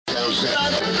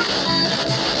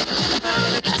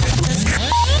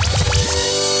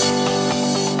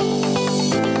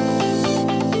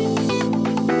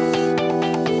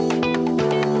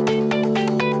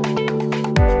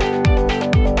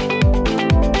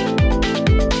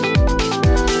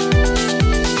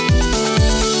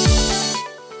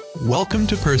Welcome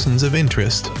to Persons of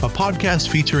Interest, a podcast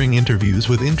featuring interviews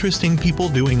with interesting people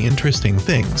doing interesting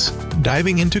things,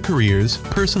 diving into careers,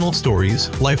 personal stories,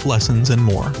 life lessons, and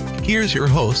more. Here's your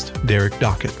host, Derek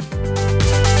Dockett.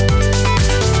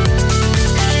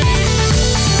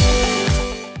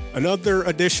 Another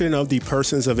edition of the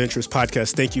Persons of Interest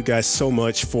podcast. Thank you guys so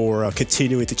much for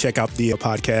continuing to check out the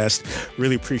podcast.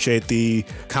 Really appreciate the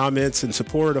comments and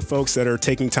support of folks that are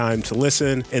taking time to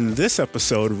listen. In this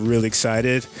episode, really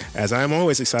excited, as I'm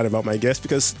always excited about my guests,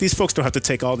 because these folks don't have to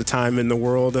take all the time in the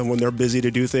world and when they're busy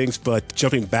to do things. But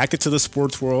jumping back into the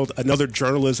sports world, another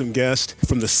journalism guest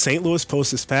from the St. Louis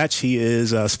Post-Dispatch. He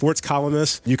is a sports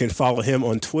columnist. You can follow him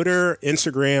on Twitter,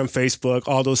 Instagram, Facebook,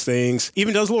 all those things.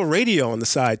 Even does a little radio on the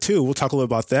side too. We'll talk a little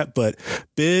about that. But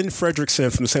Ben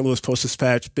Fredrickson from the St. Louis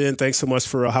Post-Dispatch. Ben, thanks so much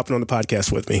for hopping on the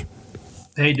podcast with me.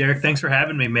 Hey, Derek, thanks for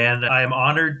having me, man. I am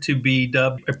honored to be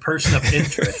dubbed a person of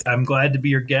interest. I'm glad to be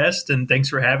your guest, and thanks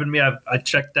for having me. I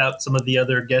checked out some of the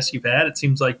other guests you've had. It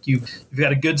seems like you've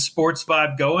got a good sports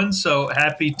vibe going, so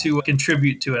happy to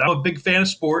contribute to it. I'm a big fan of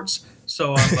sports,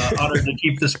 so I'm honored to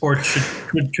keep the sports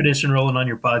tradition rolling on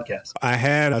your podcast. I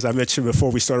had, as I mentioned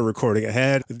before we started recording, I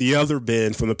had the other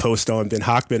Ben from the Post on, Ben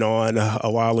Hochman, on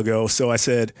a while ago. So I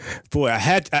said, boy, I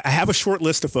have a short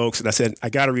list of folks, and I said, I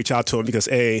got to reach out to him because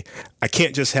I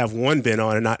can't just have one Ben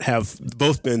on and not have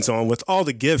both Bens on with all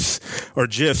the GIFs or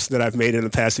GIFs that I've made in the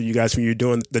past of you guys when you're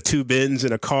doing the two Bens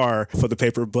in a car for the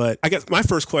paper. But I guess my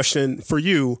first question for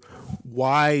you,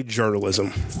 why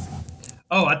journalism?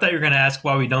 Oh, I thought you were going to ask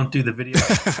why we don't do the video.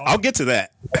 I'll get to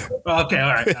that. Okay,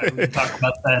 all right. We can talk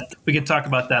about that. We can talk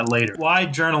about that later. Why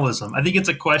journalism? I think it's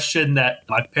a question that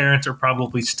my parents are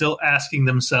probably still asking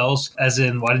themselves, as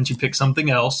in, why didn't you pick something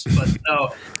else? But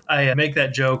no, I make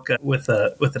that joke with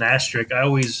an asterisk.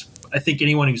 I think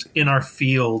anyone who's in our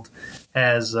field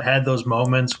has had those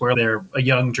moments where they're a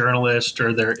young journalist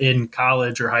or they're in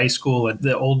college or high school and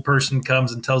the old person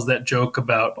comes and tells that joke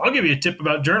about, I'll give you a tip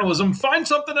about journalism, find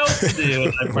something else to do.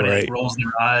 And everybody Right. rolls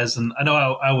their eyes. And I know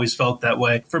I always felt that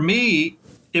way. For me,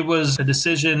 it was a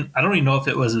decision. I don't even know if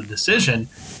it was a decision.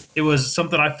 It was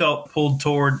something I felt pulled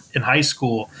toward in high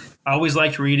school. I always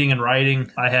liked reading and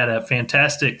writing. I had a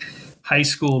fantastic high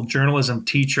school journalism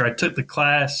teacher. I took the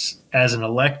class as an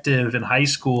elective in high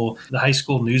school, the high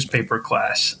school newspaper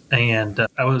class. And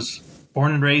I was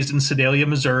born and raised in Sedalia,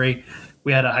 Missouri.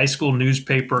 We had a high school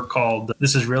newspaper called,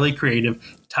 this is really creative,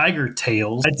 Tiger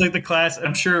Tales. I took the class.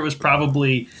 I'm sure it was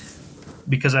probably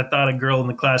because I thought a girl in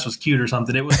the class was cute or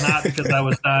something. It was not because I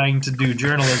was dying to do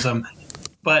journalism.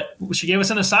 But she gave us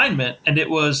an assignment, and it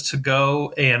was to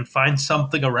go and find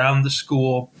something around the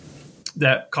school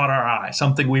that caught our eye,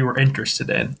 something we were interested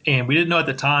in. And we didn't know at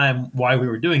the time why we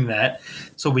were doing that.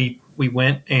 So we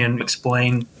went and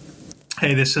explained,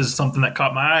 hey, this is something that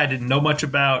caught my eye. I didn't know much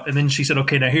about. And then she said,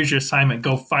 okay, now here's your assignment.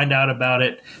 Go find out about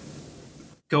it.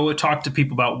 Go talk to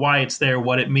people about why it's there,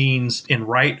 what it means, and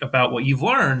write about what you've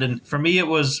learned. And for me, it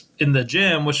was in the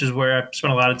gym, which is where I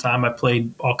spent a lot of time. I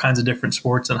played all kinds of different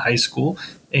sports in high school.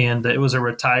 And it was a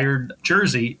retired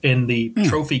jersey in the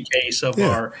trophy case of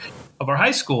our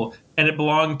high school. And it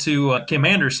belonged to Kim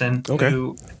Anderson,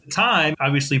 who at the time,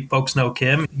 obviously folks know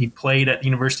Kim. He played at the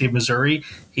University of Missouri.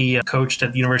 He coached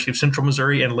at the University of Central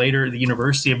Missouri and later the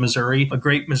University of Missouri. A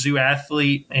great Mizzou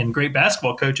athlete and great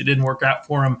basketball coach. It didn't work out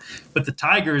for him with the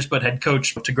Tigers, but had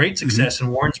coached to great success in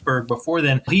Warrensburg before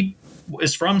then. He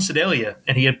is from Sedalia,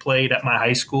 and he had played at my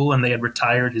high school, and they had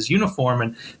retired his uniform.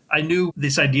 And I knew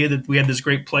this idea that we had this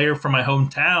great player from my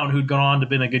hometown who'd gone on to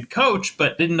be a good coach,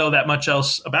 but didn't know that much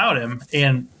else about him.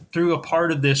 And through a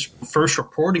part of this first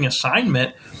reporting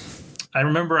assignment, I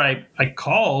remember I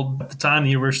called at the time the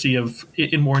University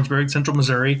in Warrensburg, Central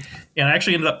Missouri, and I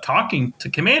actually ended up talking to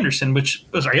Kim Anderson, which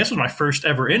was my first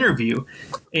ever interview.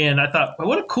 And I thought, well,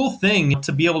 what a cool thing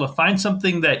to be able to find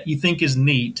something that you think is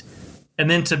neat,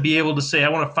 and then to be able to say, I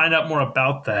want to find out more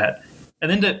about that, and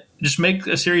then to just make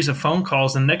a series of phone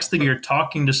calls. And next thing you're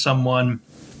talking to someone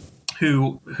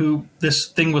who this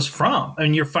thing was from. I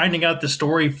mean, you're finding out the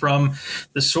story from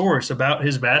the source about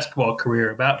his basketball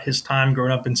career, about his time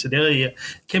growing up in Sedalia.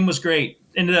 Kim was great.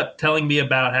 ended up telling me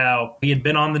about how he had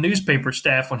been on the newspaper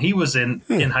staff when he was in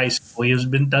high school. He has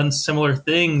been done similar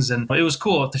things, and it was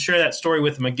cool to share that story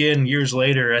with him again years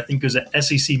later. I think it was at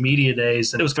SEC Media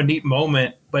Days, and it was a neat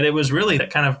moment. But it was really that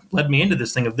kind of led me into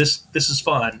this thing of this is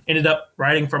fun. Ended up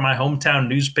writing for my hometown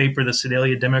newspaper, the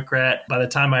Sedalia Democrat. By the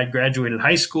time I had graduated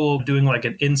high school, doing like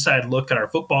an inside look at our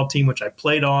football team, which I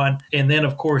played on. And then,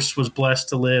 of course, was blessed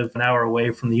to live an hour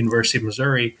away from the University of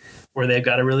Missouri, where they've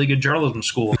got a really good journalism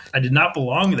school. I did not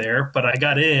belong there, but I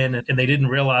got in, and they didn't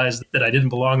realize that I didn't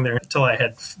belong there until I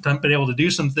had been able to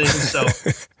do some things. So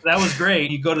that was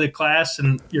great. You go to the class,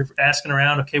 and you're asking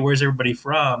around, okay, where's everybody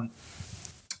from?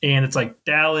 And it's like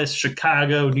Dallas,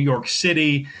 Chicago, New York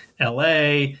City,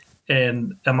 LA.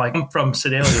 And I'm like, I'm from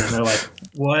Sedalia. And they're like,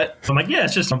 what? I'm like, yeah,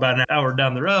 it's just about an hour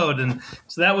down the road. And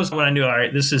so that was when I knew, all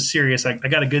right, this is serious. I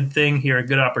got a good thing here, a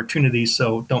good opportunity,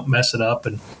 so don't mess it up.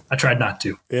 And I tried not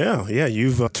to. Yeah.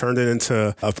 You've turned it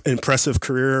into an impressive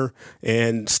career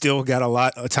and still got a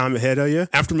lot of time ahead of you.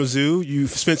 After Mizzou,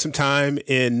 you've spent some time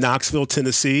in Knoxville,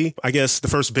 Tennessee. I guess the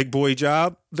first big boy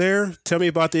job there. Tell me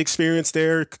about the experience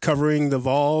there, covering the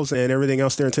Vols and everything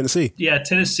else there in Tennessee. Yeah,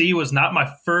 Tennessee was not my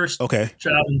first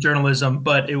job in journalism,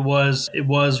 but it was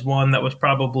one that was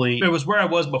it was where I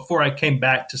was before I came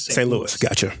back to St. Louis.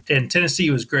 Gotcha. And Tennessee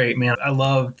was great, man. I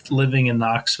loved living in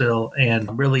Knoxville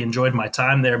and really enjoyed my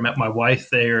time there. Met my wife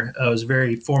there. It was a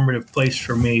very formative place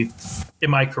for me in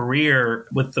my career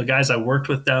with the guys I worked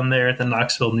with down there at the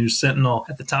Knoxville News Sentinel.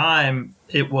 At the time,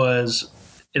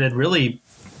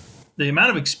 the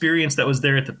amount of experience that was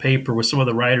there at the paper with some of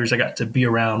the writers I got to be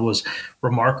around was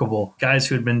remarkable. Guys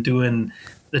who had been doing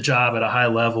the job at a high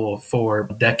level for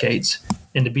decades.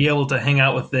 And to be able to hang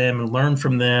out with them and learn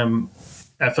from them,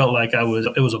 I felt like it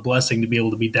was a blessing to be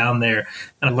able to be down there.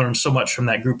 And I learned so much from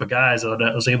that group of guys that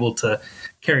I was able to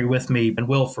carry with me and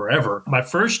will forever. My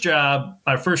first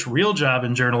real job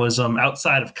in journalism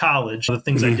outside of college, the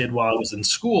things I did while I was in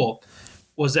school,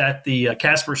 was at the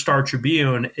Casper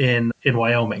Star-Tribune in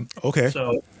Wyoming. Okay.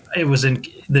 So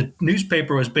the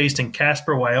newspaper was based in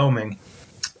Casper, Wyoming,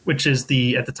 which is at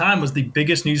the time was the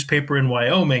biggest newspaper in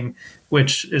Wyoming,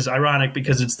 which is ironic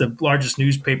because it's the largest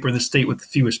newspaper in the state with the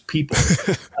fewest people.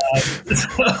 So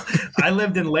I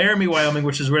lived in Laramie, Wyoming,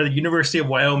 which is where the University of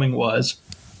Wyoming was.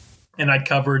 And I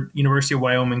covered University of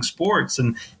Wyoming sports,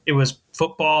 and it was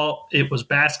football, it was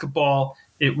basketball,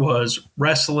 it was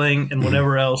wrestling, and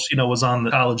whatever else, was on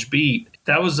the college beat.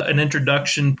 That was an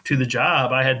introduction to the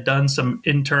job. I had done some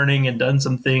interning and done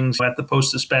some things at the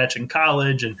Post-Dispatch in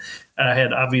college. And I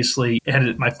had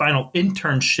my final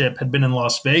internship had been in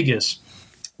Las Vegas,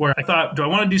 where I thought, do I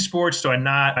want to do sports? Do I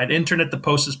not? I'd interned at the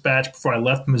Post-Dispatch before I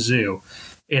left Mizzou,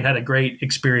 and had a great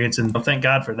experience. And thank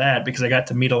God for that, because I got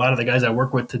to meet a lot of the guys I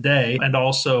work with today, and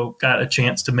also got a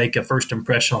chance to make a first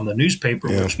impression on the newspaper,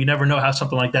 which you never know how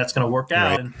something like that's going to work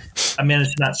out. Right. And I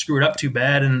managed to not screw it up too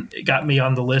bad, and it got me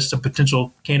on the list of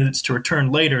potential candidates to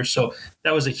return later. So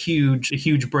that was a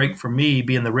huge break for me,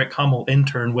 being the Rick Hummel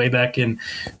intern way back in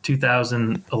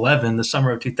 2011, the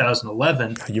summer of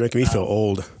 2011. You're making me feel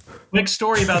old. Quick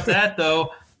story about that,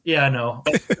 though. Yeah, I know.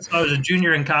 I was a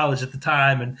junior in college at the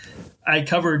time, and I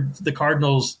covered the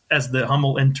Cardinals as the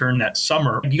Hummel intern that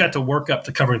summer. You got to work up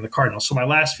to covering the Cardinals. So my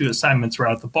last few assignments were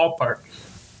out at the ballpark.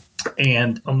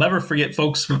 And I'll never forget,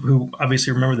 folks who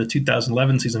obviously remember the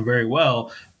 2011 season very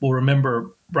well will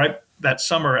remember right that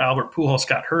summer Albert Pujols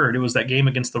got hurt. It was that game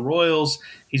against the Royals.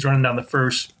 He's running down the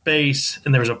first base,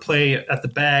 and there was a play at the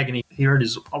bag, and he hurt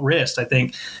his wrist, I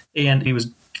think, and he was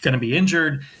going to be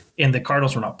injured, and the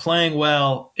Cardinals were not playing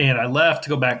well. And I left to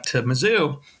go back to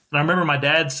Mizzou. And I remember my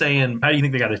dad saying, how do you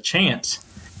think they got a chance?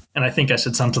 And I think I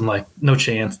said something like, no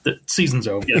chance. The season's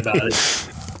over. Get about it.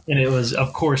 And it was,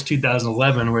 of course,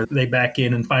 2011 where they back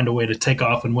in and find a way to take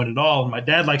off and win it all. And my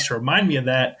dad likes to remind me of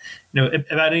that.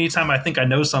 About any time I think I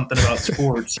know something about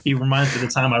sports, he reminds me of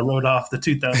the time I wrote off the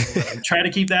 2011. Try to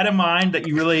keep that in mind, that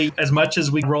you really, as much as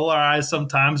we roll our eyes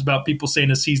sometimes about people saying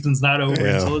the season's not over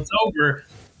until it's over,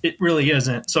 it really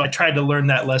isn't. So I tried to learn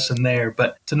that lesson there.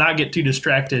 But to not get too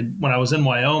distracted, when I was in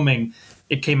Wyoming,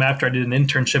 it came after I did an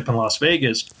internship in Las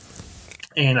Vegas.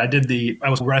 And I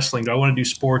was wrestling. Do I want to do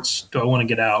sports? Do I want to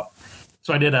get out?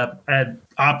 So I had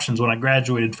options when I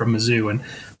graduated from Mizzou. And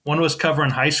one was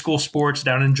covering high school sports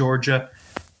down in Georgia,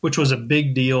 which was a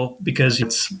big deal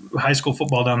because high school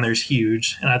football down there is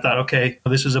huge. And I thought, okay,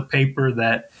 this is a paper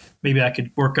that maybe I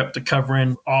could work up to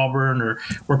covering Auburn or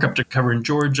work up to covering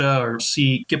Georgia or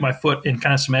get my foot in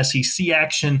kind of some SEC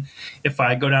action if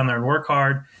I go down there and work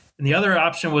hard. And the other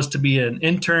option was to be an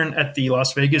intern at the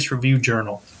Las Vegas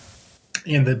Review-Journal.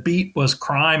 and the beat was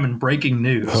crime and breaking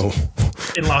news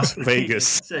in Las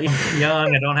Vegas. I'm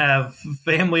young, I don't have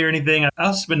family or anything.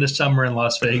 I'll spend a summer in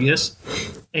Las Vegas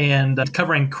and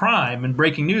covering crime and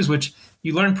breaking news, which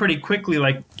you learn pretty quickly.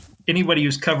 Like anybody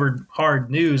who's covered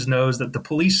hard news knows that the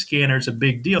police scanner is a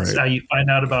big deal. Right. It's how you find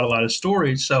out about a lot of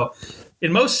stories. So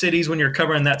in most cities, when you're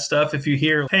covering that stuff, if you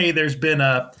hear, hey, there's been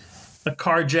a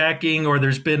carjacking or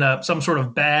there's been some sort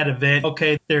of bad event.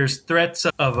 Okay, there's threats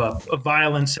of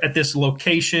violence at this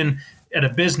location, at a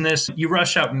business. You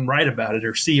rush out and write about it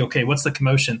or see, okay, what's the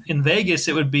commotion? In Vegas,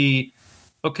 it would be,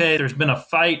 okay, there's been a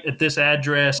fight at this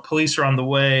address. Police are on the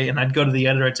way. And I'd go to the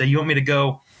editor. I'd say, you want me to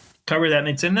go cover that? And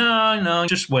they'd say, no,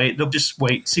 just wait. They'll just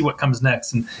wait, see what comes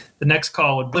next. And the next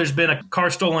call would, there's been a car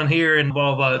stolen here and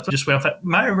blah, blah, blah. Just wait. I thought,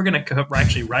 am I ever going to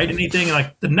actually write anything? And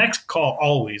like the next call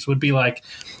always would be like,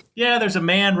 yeah, there's a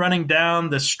man running down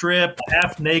the strip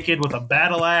half naked with a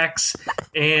battle axe,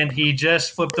 and he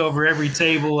just flipped over every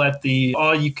table at the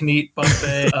all-you-can-eat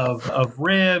buffet of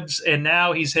ribs, and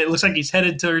now it looks like he's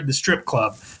headed to the strip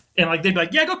club. And like they'd be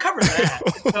like, yeah, go cover that.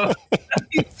 So,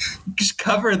 just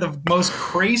cover the most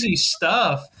crazy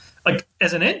stuff. Like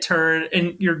as an intern,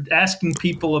 and you're asking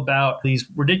people about these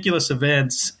ridiculous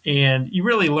events, and you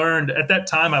really learned at that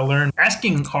time. I learned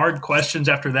asking hard questions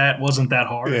after that wasn't that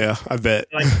hard. Yeah, I bet.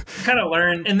 Like kind of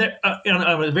learned, and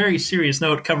on a very serious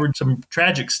note, covered some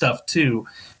tragic stuff too,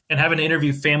 and having to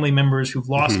interview family members who've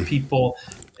lost people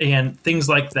and things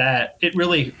like that. It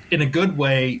really, in a good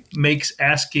way, makes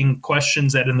asking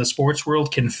questions that in the sports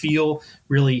world can feel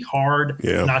really hard,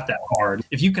 not that hard.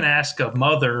 If you can ask a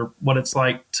mother what it's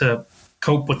like to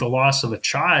cope with the loss of a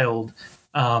child,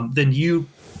 then you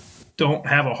don't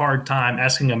have a hard time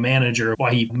asking a manager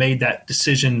why he made that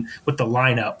decision with the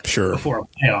lineup before a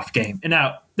playoff game. And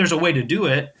now there's a way to do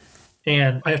it.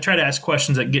 And I try to ask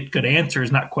questions that get good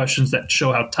answers, not questions that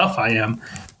show how tough I am.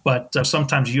 But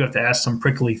sometimes you have to ask some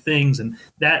prickly things. And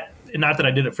not that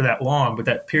I did it for that long, but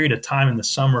that period of time in the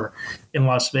summer in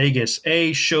Las Vegas,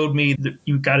 A, showed me that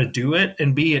you got to do it.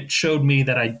 And B, it showed me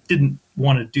that I didn't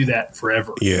want to do that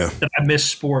forever. Yeah. That I miss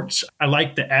sports. I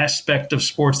like the aspect of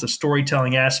sports, the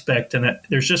storytelling aspect. And that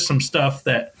there's just some stuff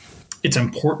that it's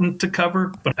important to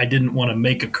cover, but I didn't want to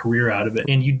make a career out of it.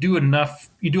 And you do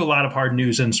a lot of hard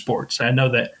news in sports. I know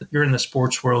that you're in the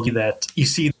sports world that you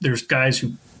see there's guys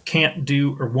who can't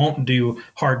do or won't do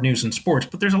hard news in sports,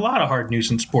 but there's a lot of hard news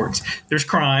in sports. There's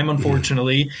crime,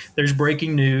 unfortunately. There's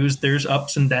breaking news. There's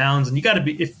ups and downs. And you got to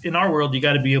be, in our world, you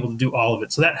got to be able to do all of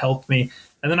it. So that helped me.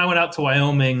 And then I went out to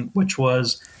Wyoming, which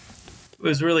was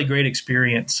a really great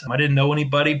experience. I didn't know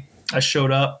anybody. I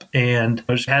showed up and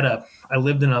I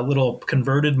lived in a little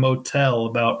converted motel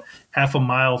about half a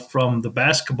mile from the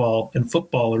basketball and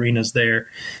football arenas there.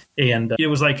 And it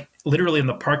was like literally in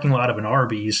the parking lot of an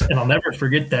Arby's. And I'll never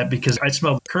forget that because I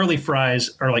smelled curly fries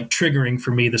are like triggering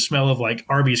for me, the smell of like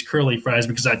Arby's curly fries,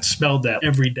 because I'd smelled that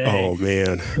every day. Oh,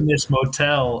 man. In this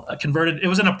motel converted. It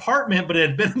was an apartment, but it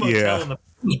had been a motel. Yeah. And it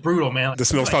was brutal, man. The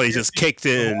smell probably just kicked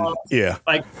in. Yeah.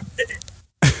 Like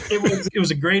it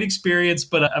was a great experience,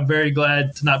 but I'm very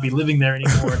glad to not be living there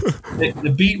anymore.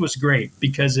 The beat was great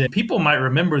because people might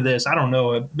remember this. I don't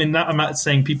know. I'm not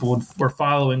saying people were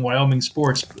following Wyoming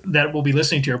sports that will be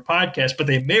listening to your podcast, but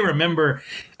they may remember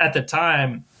at the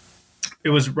time. It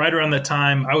was right around the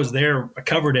time I was there. I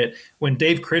covered it when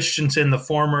Dave Christensen, the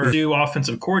former new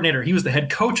offensive coordinator, he was the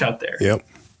head coach out there. Yep.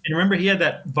 And remember, he had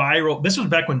that viral. This was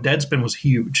back when Deadspin was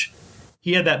huge.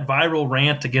 He had that viral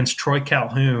rant against Troy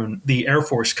Calhoun, the Air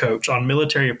Force coach, on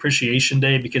Military Appreciation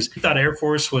Day because he thought Air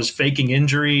Force was faking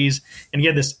injuries. And he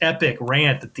had this epic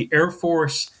rant that the Air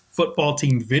Force football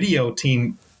team video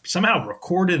team somehow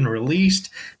recorded and released.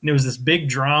 And it was this big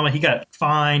drama. He got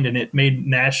fined and it made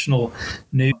national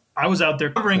news. I was out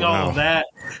there covering all of that.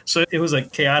 So it was a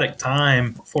chaotic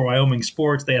time for Wyoming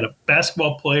sports. They had a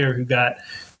basketball player who got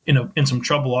in some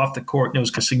trouble off the court. And it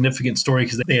was a significant story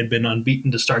because they had been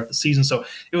unbeaten to start the season. So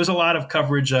it was a lot of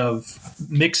coverage of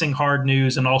mixing hard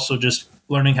news and also just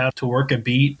learning how to work a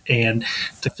beat and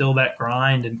to fill that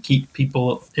grind and keep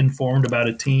people informed about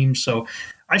a team. So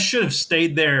I should have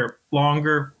stayed there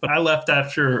longer, but I left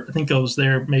after, I think I was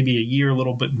there maybe a year, a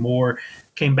little bit more,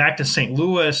 came back to St.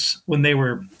 Louis when they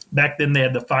were, back then they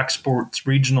had the Fox Sports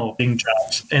regional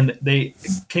jobs, and they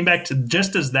came back to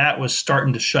just as that was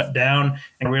starting to shut down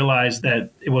and realized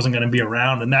that it wasn't going to be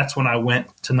around. And that's when I went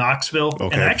to Knoxville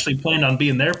and I actually planned on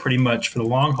being there pretty much for the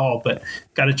long haul, but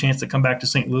got a chance to come back to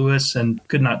St. Louis and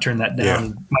could not turn that down.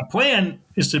 Yeah. My plan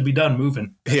is to be done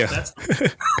moving.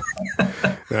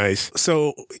 Nice.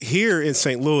 So here in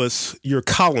St. Louis, is you're a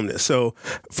columnist. So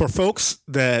for folks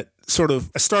that I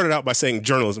started out by saying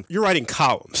journalism, you're writing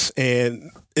columns, and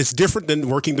it's different than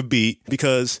working the beat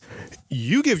because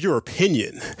you give your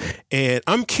opinion. And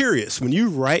I'm curious, when you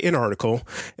write an article,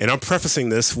 and I'm prefacing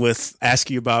this with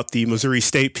asking you about the Missouri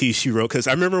State piece you wrote, because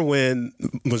I remember when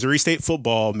Missouri State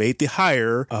football made the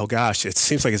hire, oh gosh, it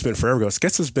seems like it's been forever ago. I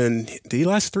guess it's been the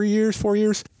last 3 years, 4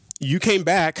 years. You came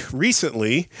back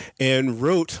recently and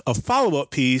wrote a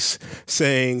follow-up piece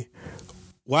saying,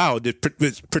 wow, did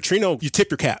Petrino, you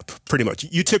tipped your cap, pretty much.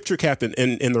 You tipped your cap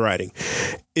in the writing.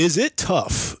 Is it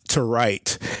tough to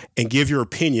write and give your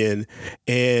opinion?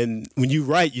 And when you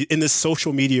write in this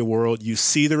social media world, you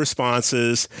see the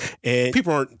responses and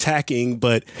people aren't attacking,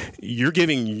 but you're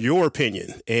giving your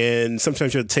opinion. And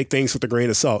sometimes you have to take things with a grain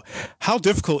of salt. How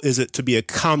difficult is it to be a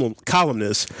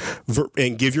columnist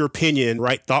and give your opinion,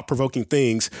 write thought-provoking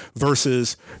things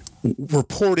versus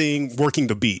reporting, working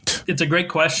the beat? It's a great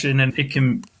question, and it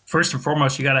can, first and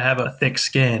foremost, you got to have a thick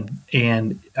skin.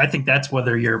 And I think that's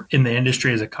whether you're in the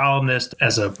industry as a columnist,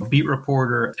 as a beat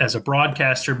reporter, as a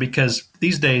broadcaster, because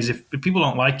these days, if people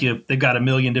don't like you, they've got a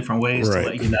million different ways to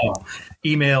let you know.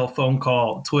 Email, phone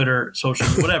call, Twitter, social,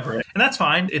 whatever. And that's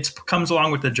fine. It comes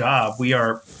along with the job.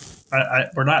 We're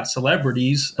not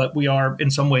celebrities, but we are in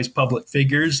some ways public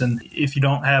figures. And if you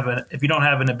don't have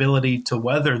an ability to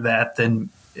weather that,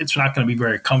 then it's not going to be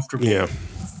very comfortable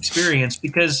experience,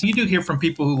 because you do hear from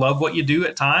people who love what you do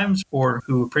at times or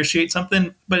who appreciate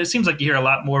something, but it seems like you hear a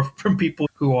lot more from people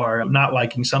who are not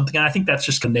liking something. And I think that's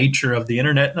just the nature of the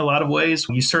internet in a lot of ways.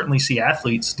 You certainly see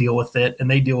athletes deal with it,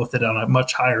 and they deal with it on a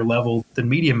much higher level than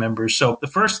media members. So the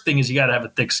first thing is you got to have a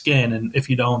thick skin. And if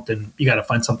you don't, then you got to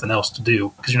find something else to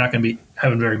do, because you're not going to be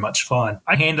having very much fun.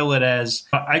 I handle it as,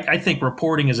 I think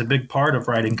reporting is a big part of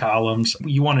writing columns.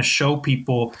 You want to show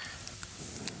people,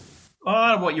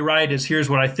 what you write is here's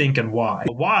what I think and why.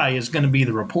 The why is going to be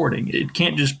the reporting. It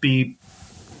can't just be,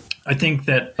 I think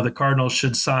that the Cardinals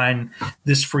should sign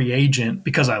this free agent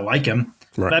because I like him.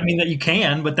 Right. I mean, that you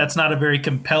can, but that's not a very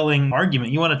compelling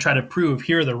argument. You want to try to prove,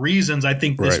 here are the reasons I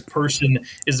think this person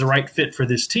is the right fit for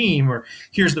this team, or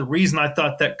here's the reason I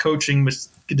thought that coaching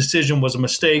decision was a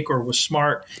mistake or was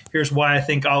smart. Here's why I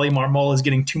think Ali Marmol is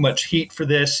getting too much heat for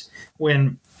this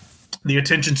when the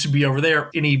attention should be over there,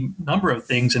 any number of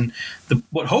things. And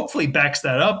what hopefully backs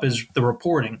that up is the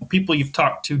reporting. People you've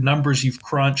talked to, numbers you've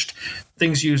crunched,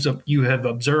 things you have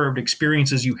observed,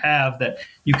 experiences you have that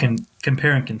you can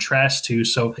compare and contrast to.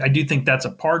 So I do think that's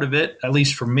a part of it, at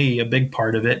least for me, a big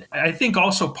part of it. I think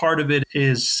also part of it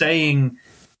is saying,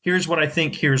 here's what I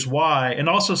think, here's why, and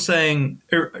also saying,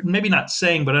 or maybe not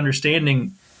saying, but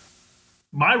understanding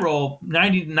my role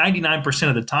 99%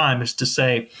 of the time is to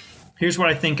say, here's what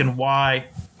I think and why,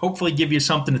 hopefully give you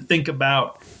something to think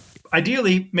about.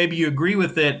 Ideally, maybe you agree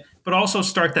with it, but also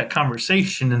start that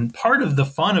conversation. And part of the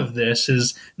fun of this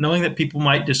is knowing that people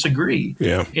might disagree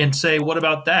and say, what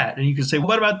about that? And you can say,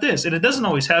 what about this? And it doesn't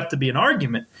always have to be an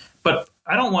argument, but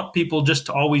I don't want people just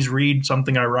to always read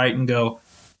something I write and go,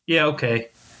 yeah, okay,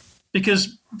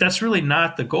 because that's really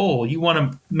not the goal. You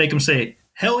want to make them say,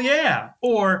 hell yeah,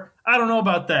 or I don't know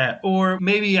about that, or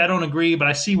maybe I don't agree, but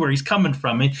I see where he's coming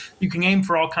from. And you can aim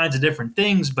for all kinds of different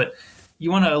things, but you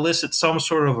want to elicit some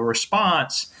sort of a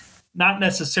response, not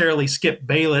necessarily Skip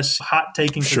Bayless hot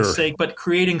taking for the sake, but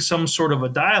creating some sort of a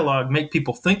dialogue, make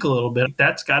people think a little bit.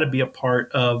 That's got to be a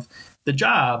part of the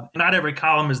job. Not every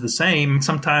column is the same.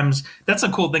 Sometimes that's a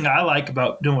cool thing I like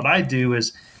about doing what I do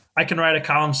is I can write a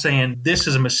column saying this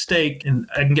is a mistake and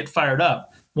I can get fired up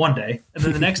one day. And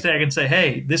then the next day I can say,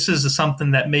 hey, this is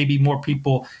something that maybe more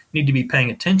people need to be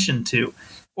paying attention to.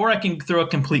 Or I can throw a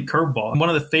complete curveball. One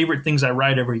of the favorite things I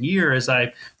write every year is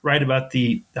I write about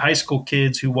the high school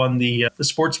kids who won the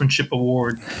sportsmanship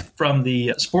award from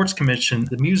the sports commission,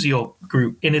 the Musial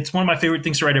group. And it's one of my favorite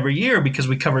things to write every year because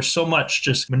we cover so much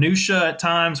just minutia at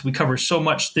times. We cover so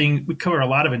much thing. We cover a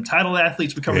lot of entitled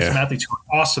athletes. We cover some athletes who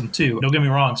are awesome too. Don't get me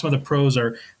wrong. Some of the pros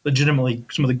are legitimately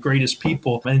some of the greatest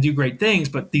people and they do great things.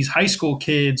 But these high school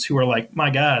kids who are like, my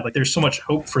God, like there's so much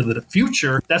hope for the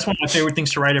future. That's one of my favorite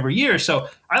things to write every year. So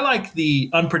I like the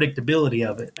unpredictability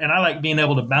of it. And I like being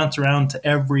able to bounce around to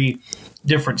every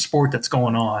different sport that's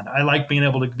going on. I like being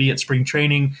able to be at spring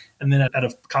training and then at a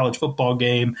college football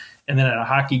game and then at a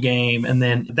hockey game. And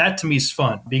then that to me is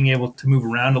fun, being able to move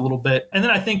around a little bit. And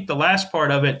then I think the last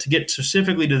part of it, to get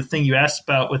specifically to the thing you asked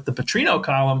about with the Petrino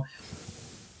column,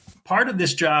 part of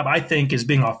this job, I think, is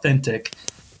being authentic.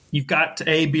 You've got to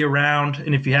be around,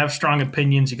 and if you have strong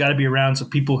opinions, you got to be around so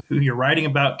people who you're writing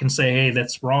about can say, "Hey,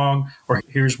 that's wrong," or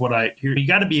 "Here's what I hear." You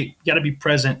got to be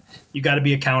present. You got to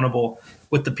be accountable,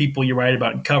 with the people you write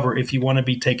about and cover if you want to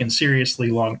be taken seriously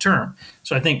long term.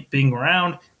 So I think being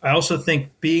around, I also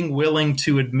think being willing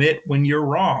to admit when you're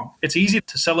wrong. It's easy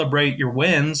to celebrate your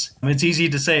wins. It's easy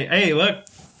to say, hey, look,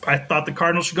 I thought the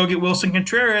Cardinals should go get Wilson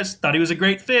Contreras. Thought he was a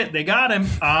great fit. They got him.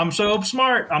 I'm so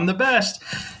smart. I'm the best.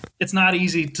 It's not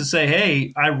easy to say,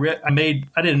 hey, I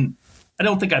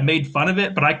don't think I made fun of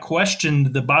it, but I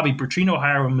questioned the Bobby Petrino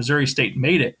hire when Missouri State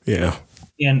made it. Yeah.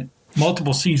 And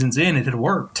multiple seasons in, it had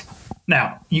worked.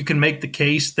 Now, you can make the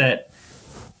case that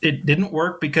it didn't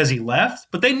work because he left,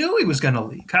 but they knew he was going to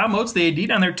leave. Kyle Motes, the AD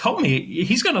down there, told me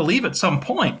he's going to leave at some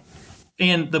point.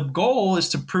 And the goal is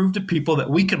to prove to people that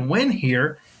we can win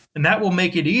here, and that will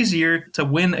make it easier to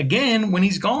win again when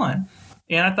he's gone.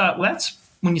 And I thought, well,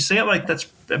 when you say it like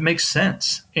that makes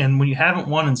sense. And when you haven't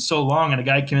won in so long and a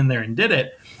guy came in there and did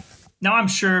it, now I'm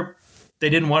sure they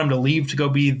didn't want him to leave to go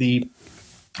be the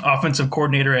offensive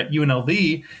coordinator at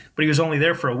UNLV, but he was only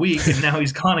there for a week and now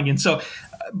he's gone again. So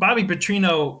Bobby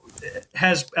Petrino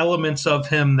has elements of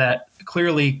him that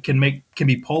clearly can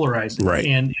be polarizing. Right.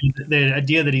 And the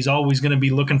idea that he's always going to be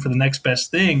looking for the next best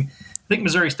thing, I think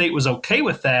Missouri State was okay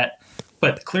with that,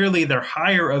 but clearly their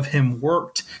hire of him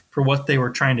worked for what they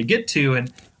were trying to get to.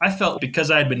 And I felt because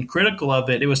I had been critical of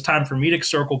it, it was time for me to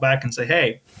circle back and say,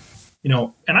 hey,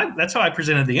 that's how I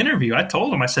presented the interview. I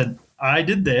told him, I said, I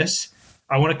did this.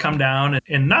 I want to come down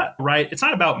and not right. It's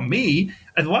not about me.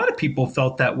 A lot of people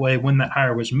felt that way when that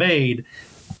hire was made.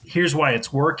 Here's why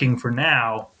it's working for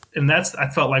now. And I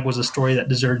felt like was a story that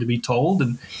deserved to be told.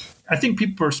 And I think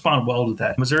people respond well to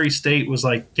that. Missouri State was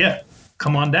like, yeah,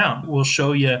 come on down. We'll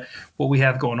show you what we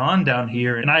have going on down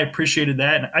here. And I appreciated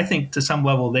that. And I think to some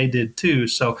level they did too.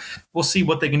 So we'll see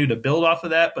what they can do to build off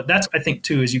of that. But that's, I think,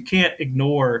 too, is you can't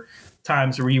ignore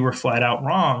times where you were flat out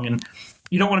wrong. And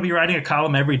you don't want to be writing a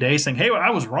column every day saying, hey, well, I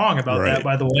was wrong about that,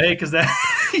 by the way, because that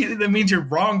means you're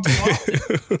wrong too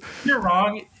often. You're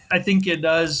wrong. I think it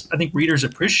does. I think readers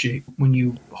appreciate when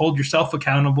you hold yourself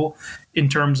accountable in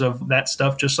terms of that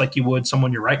stuff, just like you would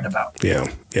someone you're writing about.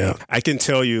 Yeah. I can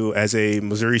tell you as a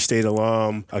Missouri State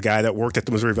alum, a guy that worked at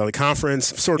the Missouri Valley Conference,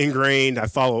 sort of ingrained, I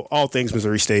follow all things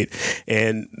Missouri State.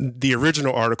 And the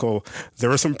original article, there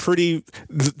was some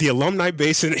the alumni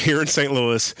base here in St.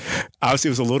 Louis, obviously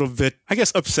was a little bit, I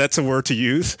guess, upset's a word to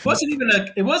use.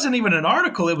 It wasn't even an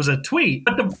article. It was a tweet.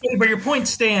 But your point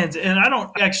stands. And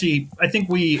I think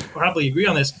we probably agree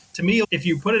on this. To me, if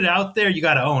you put it out there, you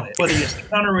got to own it. Whether you say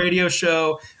it on a radio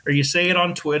show or you say it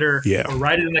on Twitter or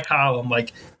write it in a column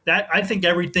like that, I think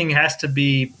everything has to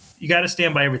be, you got to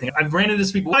stand by everything. I've ran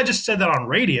into people, I just said that on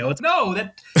radio. It's no,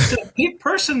 that the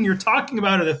person you're talking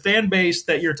about or the fan base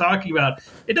that you're talking about,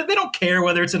 they don't care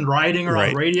whether it's in writing or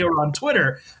on radio or on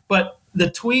Twitter. But the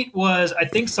tweet was, I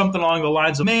think, something along the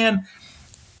lines of, man,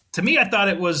 to me, I thought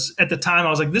it was, at the time, I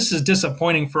was like, this is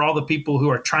disappointing for all the people who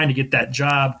are trying to get that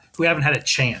job who haven't had a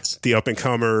chance. The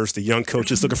up-and-comers, the young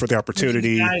coaches looking for the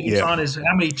opportunity. How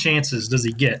many chances does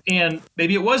he get? And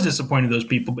maybe it was disappointing to those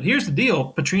people. But here's the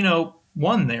deal. Petrino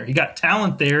won there. He got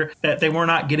talent there that they were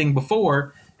not getting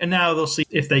before. And now they'll see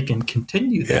if they can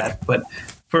continue that. Yeah. But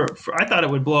I thought it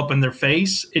would blow up in their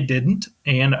face. It didn't.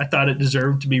 And I thought it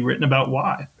deserved to be written about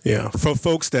why. Yeah. For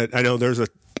folks that I know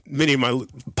many of my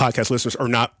podcast listeners are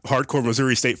not hardcore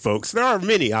Missouri State folks. There are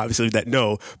many, obviously, that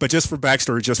know. But just for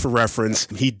backstory, just for reference,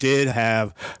 he did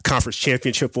have conference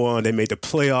championship one. They made the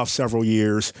playoffs several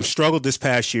years. Struggled this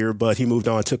past year, but he moved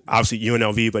on to, obviously,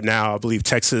 UNLV, but now I believe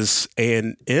Texas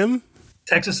A&M.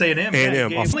 Texas A&M.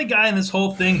 The only guy in this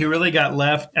whole thing who really got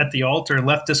left at the altar and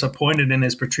left disappointed in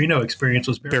his Petrino experience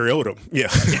was Barry Odom. Yeah.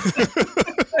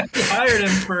 He hired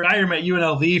him at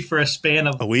UNLV for a span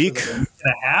of a week and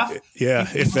a half. Yeah,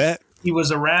 He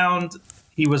was around.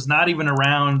 He was not even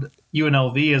around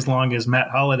UNLV as long as Matt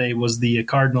Holliday was the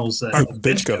Cardinals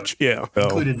bench coach. Yeah,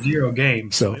 included 0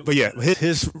 games. But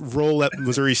his role at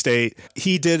Missouri State,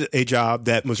 he did a job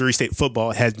that Missouri State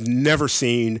football had never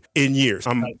seen in years.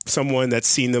 I'm someone that's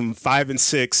seen them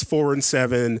 5-6,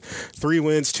 4-7, 3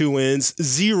 wins, 2 wins,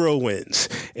 0 wins,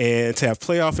 and to have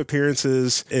playoff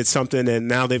appearances, it's something. And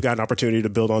now they've got an opportunity to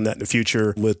build on that in the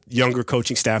future with younger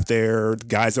coaching staff there,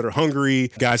 guys that are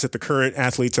hungry, guys that the current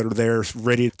athletes that are there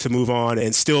ready to move on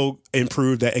and still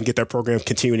improve that and get that program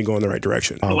continuing to go in the right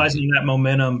direction. Realizing that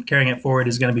momentum, carrying it forward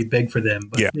is going to be big for them.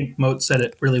 But I think Mote said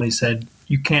it really when he said,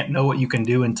 you can't know what you can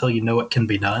do until you know it can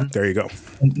be done. There you go.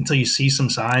 Until you see some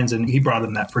signs, and he brought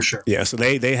him that for sure. Yeah, so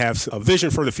they have a vision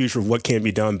for the future of what can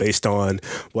be done based on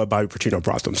what Bobby Petrino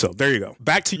brought them. So there you go.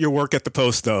 Back to your work at the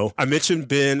Post, though. I mentioned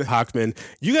Ben Hochman.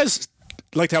 You guys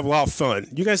like to have a lot of fun.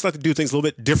 You guys like to do things a little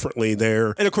bit differently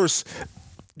there. And, of course,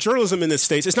 journalism in the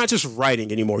States, it's not just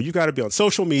writing anymore. You got to be on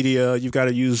social media. You've got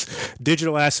to use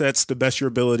digital assets to best your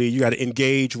ability. You got to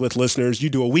engage with listeners. You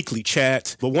do a weekly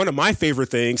chat. But one of my favorite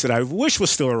things that I wish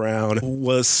was still around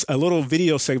was a little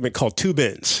video segment called Two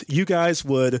Bins. You guys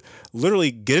would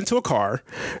literally get into a car,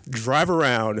 drive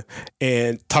around,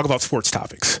 and talk about sports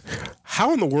topics.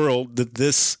 How in the world did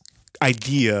this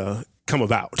idea come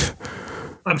about?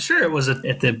 I'm sure it was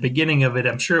at the beginning of it.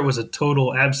 I'm sure it was a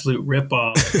total, absolute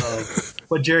ripoff of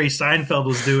what Jerry Seinfeld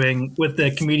was doing with the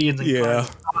comedians. And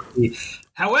comedy.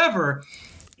 However,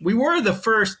 we were the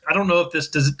first. I don't know if this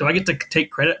does. Do I get to take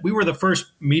credit? We were the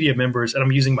first media members, and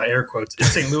I'm using my air quotes, in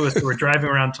St. Louis who were driving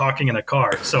around talking in a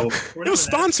car. So it was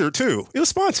sponsored too. It was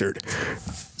sponsored.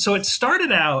 So it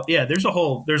started out. Yeah, there's a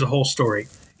whole story.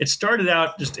 It started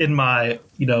out just in my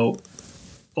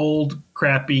old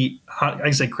crappy,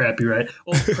 I say crappy, right?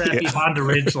 Old crappy Honda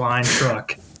Ridgeline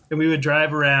truck. And we would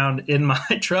drive around in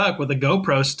my truck with a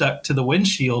GoPro stuck to the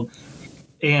windshield.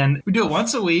 And we do it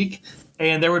once a week.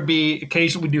 And there would be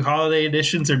occasionally we do holiday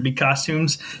editions. There'd be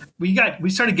costumes. We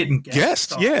started getting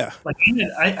guests. Yeah. Like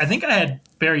I think I had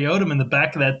Barry Odom in the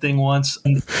back of that thing once.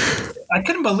 And I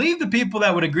couldn't believe the people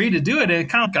that would agree to do it. And it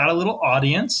kind of got a little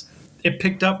audience. It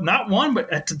picked up not one,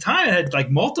 but at the time it had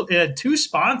like multiple. It had two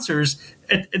sponsors.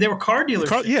 They were car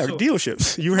dealerships.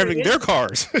 Dealerships. You were having their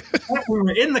cars. We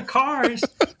were in the cars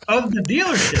of the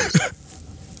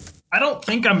dealerships. I don't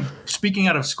think I'm speaking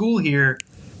out of school here.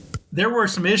 There were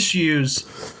some issues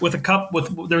with a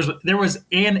couple. There was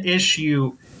an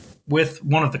issue with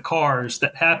one of the cars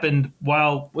that happened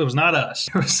while it was not us.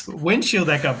 There was a windshield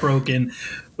that got broken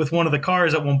with one of the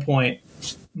cars at one point.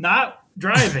 Not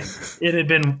driving. It had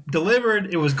been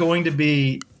delivered. It was going to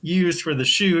be used for the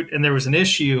shoot, and there was an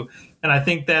issue. And I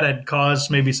think that had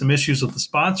caused maybe some issues with the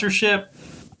sponsorship.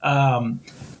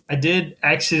 I did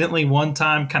accidentally one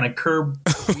time kind of curb.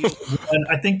 And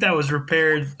I think that was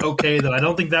repaired okay, though. I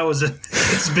don't think that was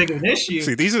as big of an issue.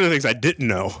 See, these are the things I didn't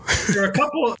know. There were a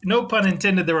couple, no pun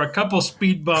intended, there were a couple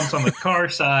speed bumps on the car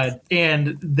side,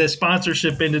 and the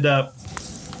sponsorship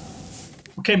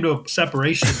came to a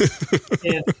separation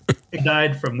and it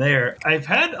died from there. I've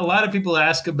had a lot of people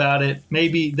ask about it.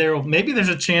 Maybe there's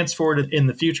a chance for it in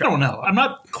the future. I don't know. I'm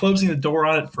not closing the door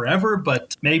on it forever,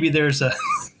 but maybe there's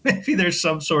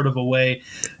some sort of a way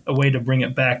to bring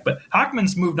it back. But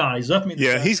Hockman's moved on. He's left me.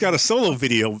 He's got a solo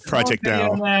video project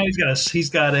now. He's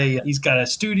got a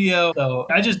studio. So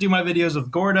I just do my videos with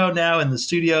Gordo now in the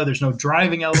studio. There's no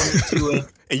driving element to it.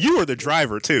 And you were the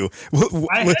driver too.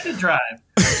 I had to drive.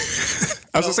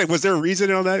 I was going to say, was there a reason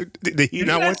on that? Did he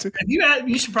not want to?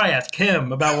 You should probably ask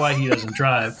him about why he doesn't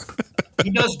drive. He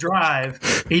does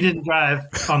drive. He didn't drive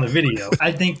on the video.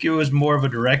 I think it was more of a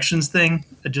directions thing.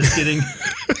 Just getting.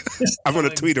 I'm going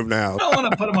to tweet him now. I don't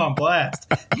want to put him on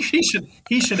blast. He should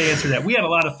answer that. We had a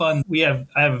lot of fun. I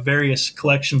have various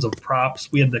collections of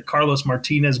props. We had the Carlos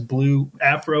Martinez blue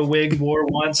afro wig wore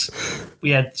once. We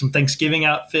had some Thanksgiving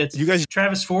outfits. You guys.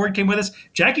 Travis Ford came with us.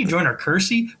 Jackie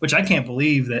Joyner-Kersee, which I can't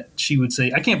believe that she would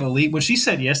say. I can't believe when she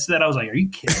said yes to that. I was like, "Are you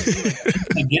kidding me?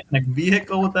 Like, get in a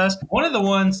vehicle with us?" One of the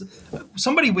ones.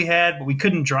 Somebody we had, but we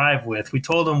couldn't drive with. We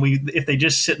told them if they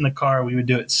just sit in the car, we would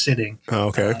do it sitting. Oh,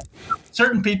 okay.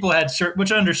 Certain people had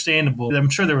which understandable. I'm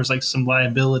sure there was like some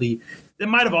liability. There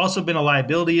might have also been a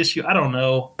liability issue. I don't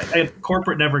know.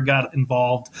 Corporate never got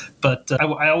involved, but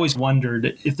I always wondered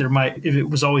if it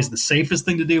was always the safest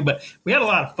thing to do. But we had a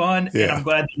lot of fun, and I'm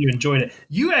glad that you enjoyed it.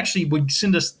 You actually would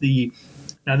send us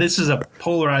now, this is a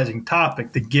polarizing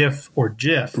topic, the GIF or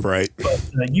GIF. Right.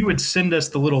 But you would send us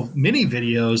the little mini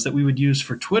videos that we would use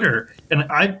for Twitter. And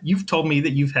you've told me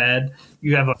that you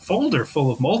have a folder full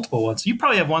of multiple ones. You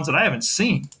probably have ones that I haven't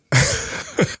seen.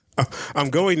 I'm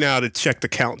going now to check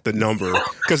the number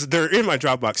because they're in my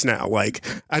Dropbox now. Like,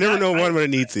 I never know when I'm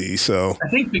going to need these. So I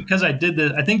think because I did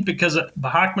this, because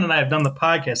Hockman and I have done the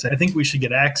podcast, I think we should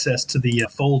get access to the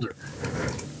folder.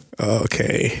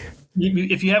 Okay.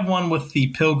 If you have one with the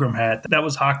pilgrim hat, that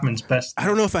was Hockman's best. I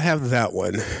don't know if I have that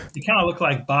one. You kind of look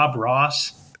like Bob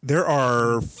Ross. There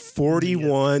are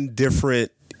 41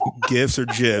 different GIFs or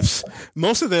GIFs.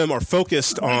 Most of them are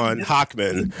focused on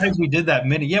Hockman. We did that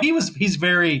many. Yeah, he's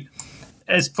very,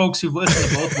 as folks who've listened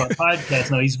to both of our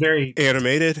podcasts know, he's very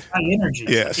animated. High energy.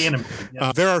 Yes. Animated,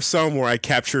 yeah. There are some where I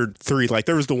captured 3. Like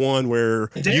there was the one where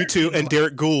you two and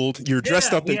Derek Gould, you're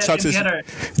dressed up in tuxes.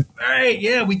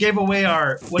 We gave away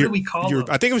what do we call them?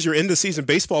 I think it was your end of season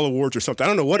baseball awards or something. I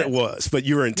don't know what it was, but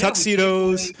you were in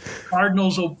tuxedos.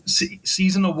 Cardinals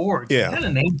season awards. Yeah. I had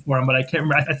a name for them, but I can't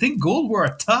remember. I think Gould wore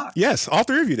a tux. Yes, all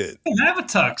 3 of you did. I don't have a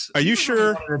tux. Are you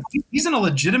sure? He's in a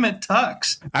legitimate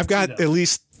tux. I've got at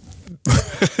least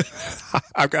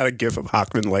I've got a gif of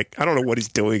Hockman, like, I don't know what he's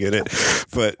doing in it,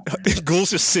 but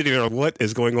Gould's just sitting there, what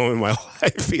is going on in my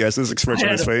life? He has this expression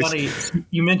on his face.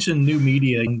 You mentioned new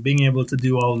media and being able to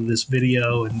do all of this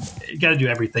video, and you got to do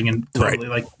everything. And totally,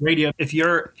 like radio, if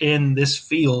you're in this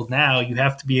field now, you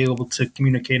have to be able to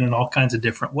communicate in all kinds of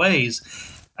different ways.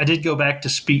 I did go back to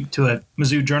speak to a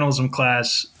Mizzou journalism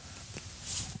class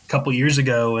a couple years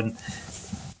ago, and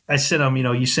I sent them,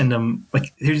 you send them,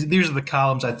 like, these are the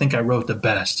columns I think I wrote the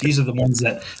best. These are the ones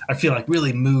that I feel like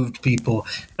really moved people.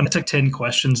 And I took 10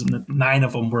 questions, and 9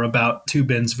 of them were about Two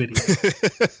Ben's video.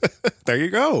 There you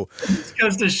go. It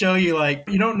goes to show you, like,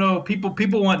 you don't know,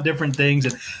 people want different things.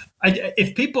 And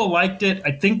if people liked it,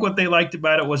 I think what they liked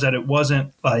about it was that it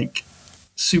wasn't, like,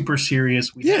 super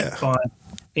serious. We had fun.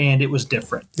 And it was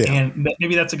different. Yeah. And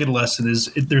maybe that's a good lesson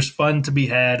is there's fun to be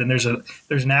had, and there's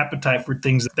an appetite for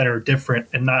things that are different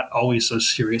and not always so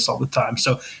serious all the time.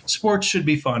 So sports should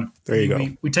be fun. There you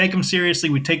go. We take them seriously.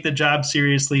 We take the job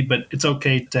seriously, but it's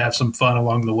okay to have some fun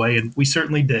along the way. And we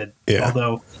certainly did. Yeah.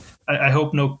 Although I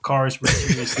hope no cars were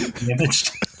seriously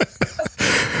damaged.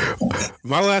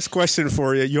 My last question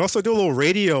for you. You also do a little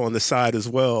radio on the side as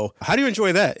well. How do you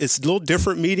enjoy that? It's a little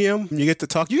different medium. You get to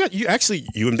talk. You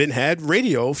and Ben had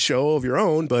radio show of your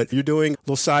own, but you're doing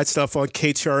little side stuff on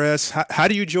KTRS. How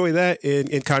do you enjoy that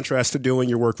in contrast to doing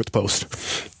your work with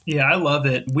Post? Yeah, I love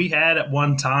it. We had at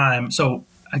one time, so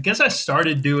I guess I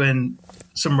started doing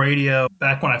some radio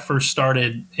back when I first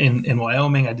started in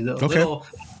Wyoming. I did a little.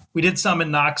 We did some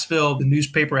in Knoxville. The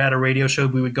newspaper had a radio show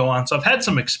we would go on. So I've had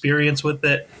some experience with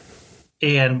it.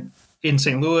 And in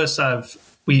St. Louis,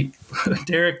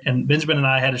 Derek and Benjamin and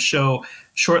I had a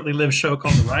shortly lived show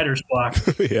called The Writer's Block.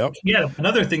 Yep. Yeah,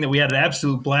 another thing that we had an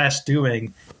absolute blast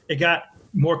doing. It got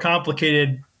more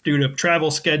complicated due to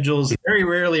travel schedules. Very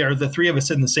rarely are the three of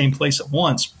us in the same place at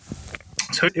once.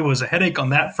 So it was a headache on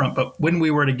that front. But when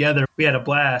we were together, we had a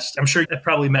blast. I'm sure you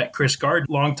probably met Chris Gard,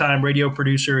 longtime radio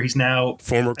producer. He's now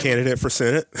former candidate for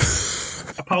Senate.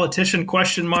 A politician, ?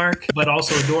 But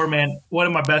also a doorman. One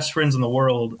of my best friends in the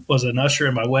world was an usher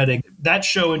in my wedding. That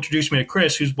show introduced me to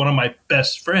Chris, who's one of my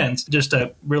best friends. Just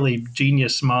a really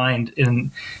genius mind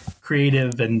and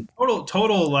creative and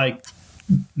total like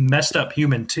messed up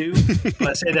human too. But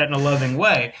I say that in a loving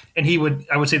way. And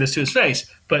I would say this to his face.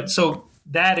 But so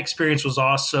that experience was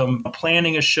awesome.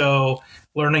 Planning a show,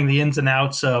 learning the ins and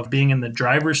outs of being in the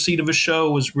driver's seat of a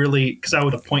show was really, because I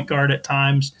was a point guard at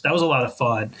times. That was a lot of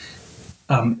fun.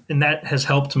 And that has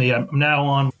helped me. I'm now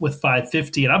on with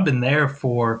 550, and I've been there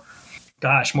for,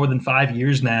 more than 5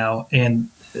 years now. And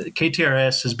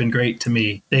KTRS has been great to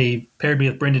me. They paired me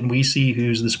with Brendan Weesey,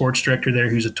 who's the sports director there,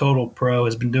 who's a total pro,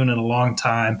 has been doing it a long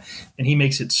time. And he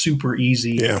makes it super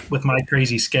easy with my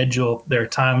crazy schedule. There are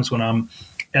times when I'm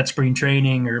at spring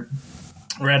training or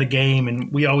we're at a game,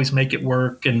 and we always make it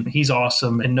work, and he's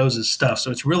awesome and knows his stuff.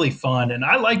 So it's really fun. And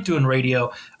I like doing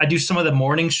radio. I do some of the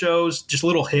morning shows, just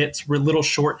little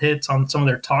short hits on some of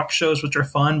their talk shows, which are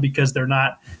fun because they're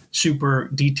not super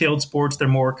detailed sports. They're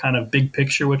more kind of big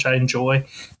picture, which I enjoy.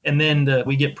 And then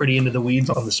we get pretty into the weeds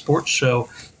on the sports show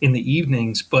in the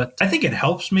evenings. But I think it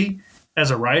helps me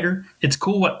as a writer. It's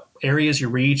cool what areas you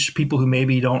reach. People who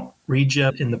maybe don't read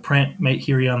you in the print may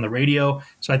hear you on the radio.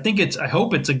 So I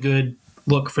hope it's a good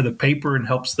look for the paper and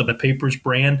helps the paper's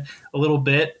brand a little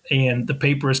bit. And the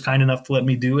paper is kind enough to let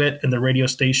me do it. And the radio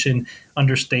station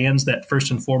understands that first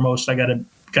and foremost, I got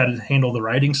to handle the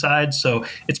writing side. So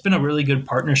it's been a really good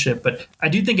partnership. But I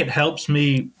do think it helps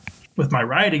me with my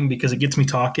writing because it gets me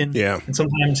talking. Yeah. And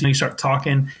sometimes you start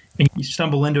talking and you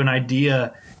stumble into an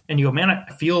idea and you go, man,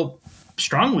 I feel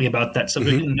strongly about that.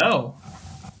 Something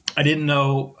I didn't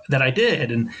know that I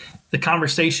did. And the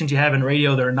conversations you have in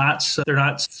radio, they're not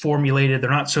formulated. They're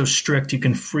not so strict. You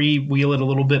can freewheel it a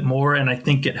little bit more. And I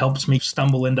think it helps me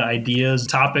stumble into ideas,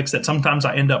 topics that sometimes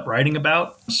I end up writing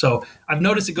about. So I've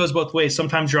noticed it goes both ways.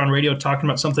 Sometimes you're on radio talking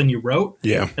about something you wrote.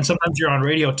 Yeah. And sometimes you're on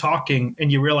radio talking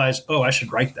and you realize, I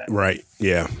should write that. Right.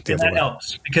 Yeah. And that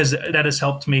helps because that has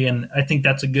helped me. And I think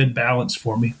that's a good balance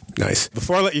for me. Nice.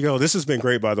 Before I let you go, this has been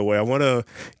great, by the way. I want to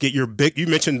get you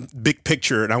mentioned big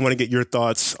picture, and I want to get your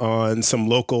thoughts on some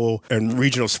local and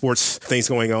regional sports things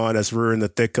going on as we're in the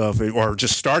thick of it, or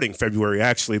just starting February,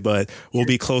 actually, but we'll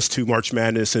be close to March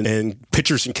Madness and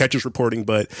pitchers and catchers reporting.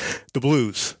 But the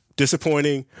Blues,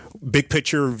 disappointing, big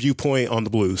picture viewpoint on the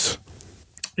Blues.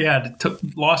 Yeah,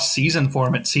 lost season for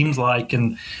them, it seems like,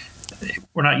 and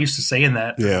we're not used to saying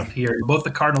that here. Both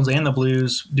the Cardinals and the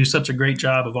Blues do such a great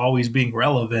job of always being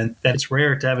relevant that it's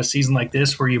rare to have a season like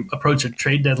this where you approach a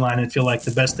trade deadline and feel like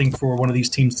the best thing for one of these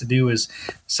teams to do is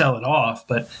sell it off.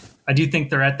 But I do think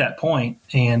they're at that point,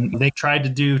 and they tried to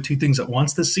do two things at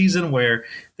once this season where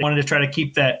they wanted to try to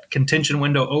keep that contention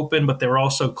window open, but they were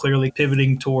also clearly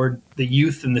pivoting toward the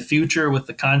youth and the future with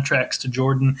the contracts to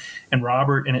Jordan and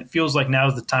Robert, and it feels like now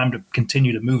is the time to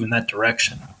continue to move in that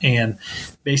direction and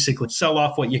basically sell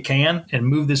off what you can and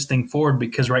move this thing forward,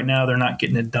 because right now they're not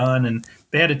getting it done, and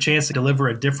they had a chance to deliver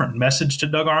a different message to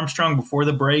Doug Armstrong before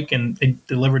the break, and they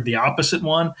delivered the opposite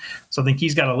one. So I think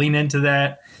he's got to lean into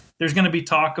that. There's going to be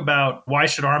talk about why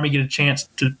should Army get a chance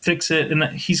to fix it, and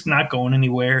he's not going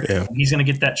anywhere. Yeah. He's going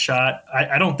to get that shot.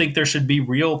 I don't think there should be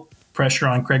real pressure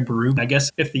on Craig Berube. I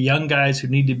guess if the young guys who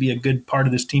need to be a good part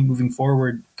of this team moving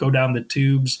forward go down the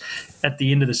tubes at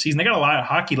the end of the season, they got a lot of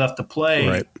hockey left to play.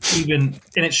 Right. And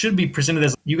it should be presented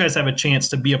as you guys have a chance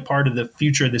to be a part of the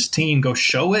future of this team. Go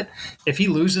show it. If he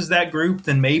loses that group,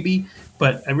 then maybe.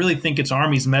 But I really think it's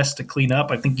Army's mess to clean up.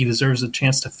 I think he deserves a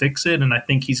chance to fix it, and I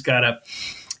think he's got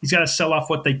to sell off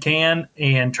what they can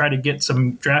and try to get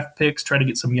some draft picks, try to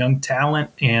get some young talent,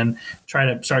 and try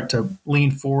to start to lean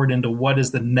forward into what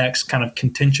is the next kind of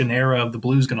contention era of the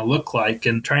Blues going to look like.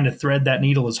 And trying to thread that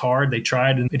needle is hard. They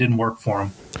tried, and it didn't work for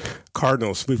them.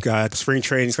 Cardinals, we've got spring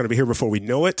training is going to be here before we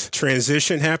know it.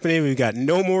 Transition happening. We've got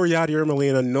no more Yadier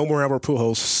Molina, no more Albert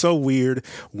Pujols. So weird.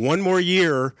 One more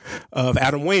year of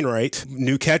Adam Wainwright,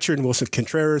 new catcher, and Wilson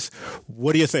Contreras.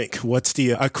 What do you think? What's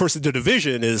the, of course, the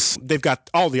division is, they've got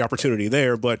all the opportunity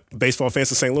there, but baseball fans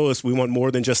in St. Louis, we want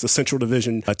more than just the Central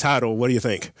Division title. What do you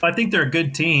think? I think they're a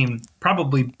good team,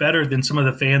 probably better than some of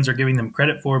the fans are giving them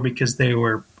credit for, because they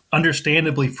were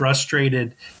understandably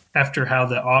frustrated after how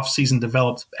the offseason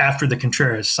developed after the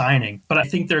Contreras signing. But I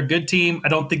think they're a good team. I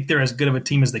don't think they're as good of a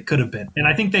team as they could have been. And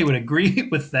I think they would agree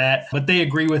with that, but they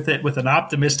agree with it with an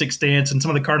optimistic stance. And some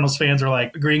of the Cardinals fans are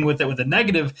like agreeing with it with a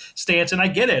negative stance. And I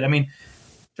get it. I mean,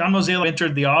 John Mozeliak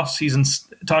entered the offseason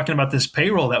talking about this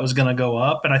payroll that was going to go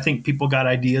up. And I think people got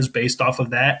ideas based off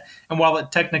of that. And while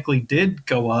it technically did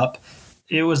go up,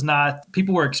 it was not,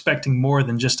 people were expecting more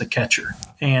than just a catcher.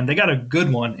 And they got a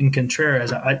good one in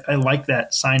Contreras. I like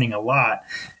that signing a lot.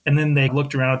 And then they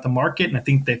looked around at the market, and I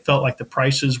think they felt like the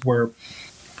prices were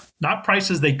not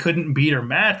prices they couldn't beat or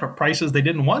match, but prices they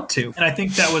didn't want to. And I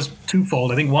think that was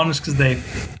twofold. I think one was because they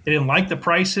didn't like the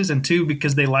prices, and two,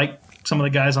 because they liked some of the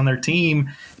guys on their team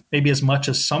maybe as much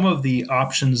as some of the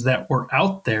options that were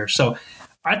out there. So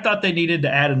I thought they needed to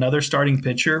add another starting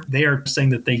pitcher. They are saying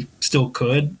that they still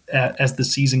could as the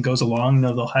season goes along.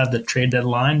 They'll have the trade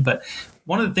deadline. But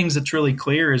one of the things that's really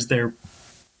clear is they're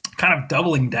kind of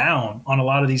doubling down on a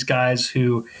lot of these guys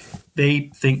who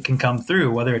they think can come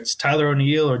through, whether it's Tyler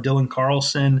O'Neill or Dylan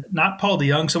Carlson. Not Paul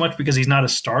DeYoung so much because he's not a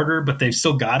starter, but they've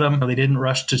still got him. They didn't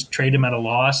rush to trade him at a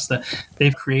loss.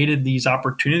 They've created these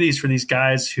opportunities for these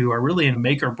guys who are really in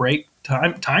make or break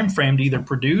time frame to either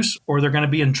produce or they're going to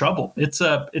be in trouble. It's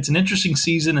an interesting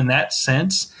season in that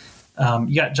sense.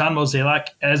 You got John Mozeliak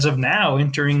as of now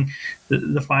entering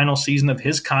the final season of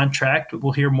his contract.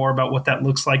 We'll hear more about what that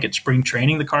looks like at spring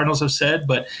training, the Cardinals have said,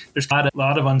 but there's a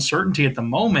lot of uncertainty at the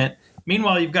moment.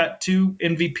 Meanwhile, you've got two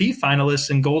MVP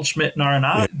finalists in Goldschmidt and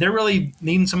Arenado. They're really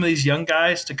needing some of these young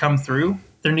guys to come through.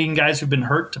 They're needing guys who've been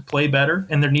hurt to play better,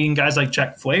 and they're needing guys like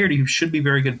Jack Flaherty, who should be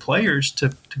very good players,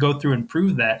 to go through and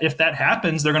prove that. If that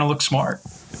happens, they're going to look smart.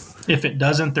 If it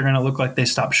doesn't, they're going to look like they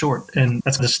stopped short, and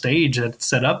that's the stage that's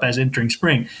set up as entering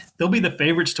spring. They'll be the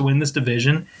favorites to win this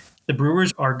division. The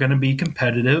Brewers are going to be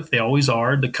competitive. They always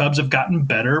are. The Cubs have gotten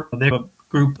better. They have a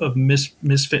group of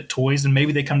misfit toys, and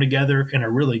maybe they come together and are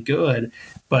really good.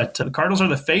 But the Cardinals are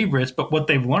the favorites, but what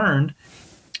they've learned,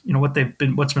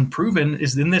 what's been proven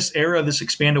is in this era of this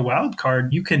expanded wild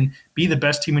card, you can be the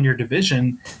best team in your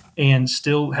division and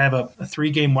still have a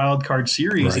 3-game wild card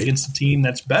series against a team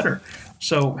that's better.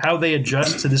 So how they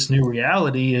adjust to this new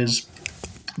reality is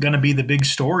going to be the big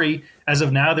story. As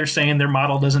of now, they're saying their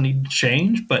model doesn't need to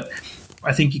change, but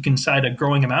I think you can cite a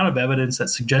growing amount of evidence that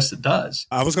suggests it does.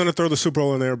 I was going to throw the Super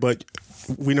Bowl in there, but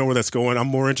we know where that's going. I'm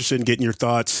more interested in getting your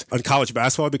thoughts on college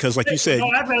basketball because, like you said...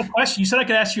 No, I've got a question. You said I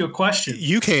could ask you a question.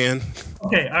 You can.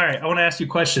 Okay, all right. I want to ask you a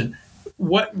question.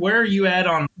 Where are you at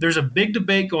on... There's a big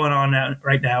debate going on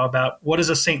right now about what is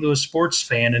a St. Louis sports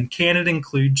fan, and can it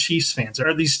include Chiefs fans?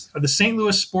 Are the St.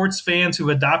 Louis sports fans who've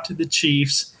adopted the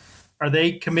Chiefs, are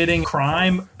they committing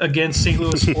crime against St.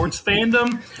 Louis sports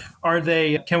fandom?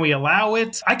 Can we allow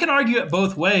it? I can argue it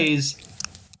both ways.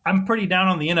 I'm pretty down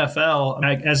on the NFL.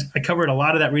 As I covered a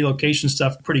lot of that relocation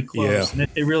stuff pretty close. Yeah.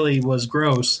 And it really was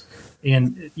gross.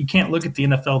 And you can't look at the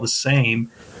NFL the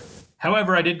same.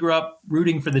 However, I did grow up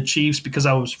rooting for the Chiefs because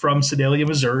I was from Sedalia,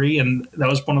 Missouri, and that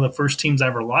was one of the first teams I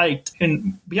ever liked.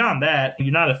 And beyond that,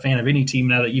 you're not a fan of any team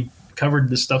now that you've covered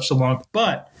this stuff so long.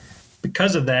 But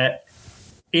because of that,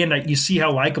 And you see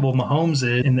how likable Mahomes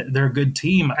is, and they're a good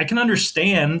team. I can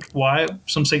understand why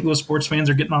some St. Louis sports fans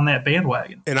are getting on that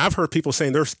bandwagon. And I've heard people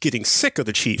saying they're getting sick of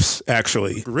the Chiefs,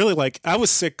 actually. Really, like, I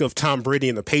was sick of Tom Brady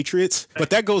and the Patriots, but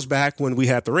that goes back when we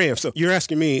had the Rams. So you're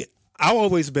asking me, I've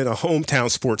always been a hometown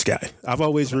sports guy. I've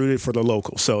always rooted for the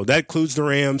local. So that includes the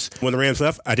Rams. When the Rams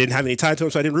left, I didn't have any tie to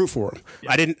them, so I didn't root for them.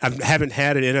 I haven't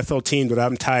had an NFL team that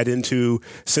I'm tied into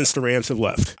since the Rams have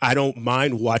left. I don't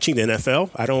mind watching the NFL.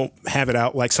 I don't have it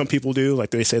out like some people do, like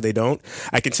they say they don't.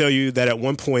 I can tell you that at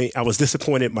one point I was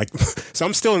disappointed. So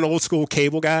I'm still an old school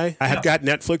cable guy. I have got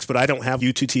Netflix, but I don't have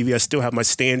YouTube TV. I still have my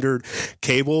standard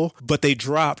cable. But they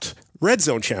dropped Red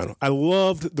Zone channel. I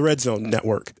loved the Red Zone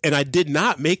network, and I did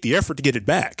not make the effort to get it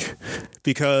back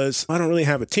because I don't really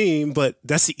have a team, but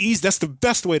that's the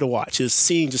best way to watch is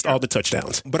seeing just all the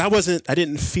touchdowns. But I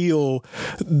didn't feel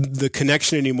the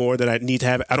connection anymore that I need to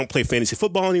have. I don't play fantasy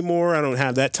football anymore. I don't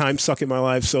have that time suck in my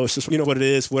life. So it's just, you know what it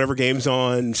is, whatever game's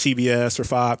on CBS or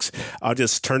Fox, I'll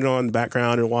just turn it on in the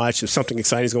background and watch. If something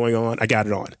exciting is going on, I got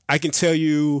it on. I can tell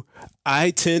you,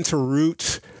 I tend to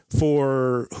root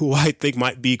for who I think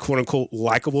might be quote unquote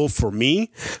likable for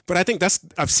me. But I think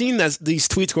I've seen these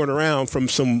tweets going around from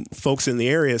some folks in the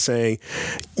area saying,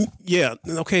 yeah,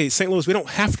 okay, St. Louis, we don't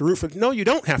have to root for. No, you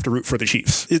don't have to root for the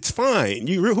Chiefs. It's fine.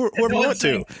 You root whoever you want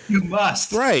to. You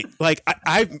must. Right. Like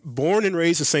I'm born and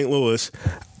raised in St. Louis.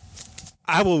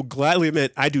 I will gladly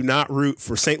admit I do not root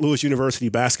for St. Louis University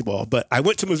basketball, but I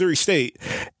went to Missouri State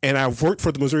and I've worked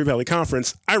for the Missouri Valley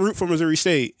Conference. I root for Missouri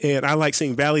State, and I like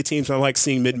seeing Valley teams. I like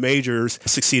seeing mid-majors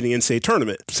succeeding in state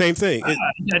tournament. Same thing. I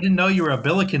didn't know you were a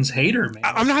Billikens hater, man.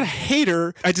 I'm not a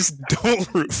hater. I just don't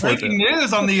root for Breaking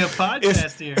news on the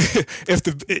podcast here.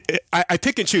 I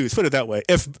pick and choose. Put it that way.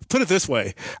 Put it this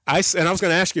way. I was going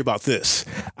to ask you about this.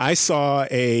 I saw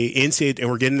a NCAA, and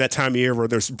we're getting that time of year where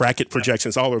there's bracket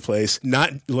projections all over the place.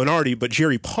 Not Lenardi, but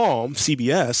Jerry Palm,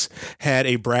 CBS, had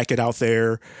a bracket out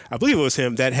there. I believe it was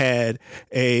him that had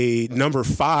a number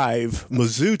 5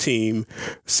 Mizzou team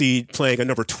seed playing a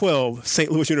number 12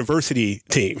 St. Louis University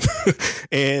team.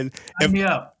 And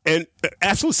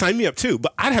absolutely sign me up too.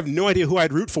 But I'd have no idea who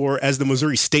I'd root for as the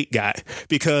Missouri State guy,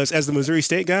 because as the Missouri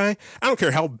State guy, I don't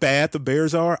care how bad the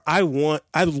Bears are. I'd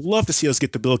love to see us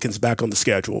get the Billikens back on the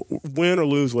schedule, win or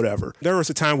lose, whatever. There was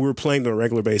a time we were playing on a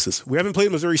regular basis. We haven't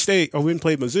played Missouri State, or we haven't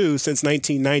played Mizzou since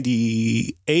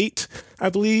 1998, I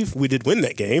believe. We did win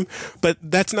that game, but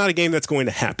that's not a game that's going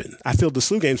to happen. I feel the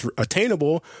SLU games are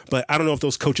attainable, but I don't know if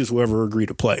those coaches will ever agree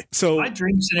to play. So my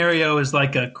dream scenario is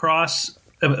like a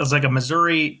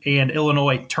Missouri and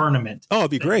Illinois tournament. Oh,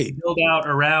 it'd be great. Build out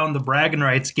around the bragging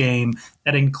rights game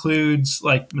that includes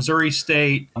like Missouri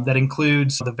State, that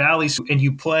includes the Valley, and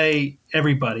you play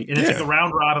everybody. And it's like a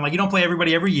round robin. Like you don't play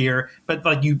everybody every year, but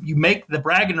like you make the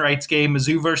bragging rights game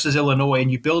Mizzou versus Illinois,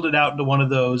 and you build it out into one of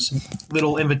those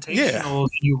little invitationals.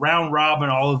 And you round robin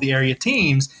all of the area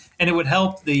teams, and it would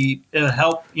help the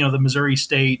Missouri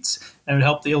States, and it would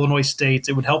help the Illinois States.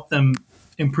 It would help them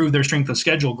improve their strength of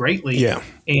schedule greatly. Yeah.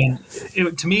 And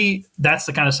to me, that's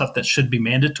the kind of stuff that should be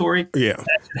mandatory. Yeah.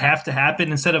 That should have to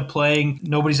happen instead of playing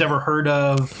nobody's ever heard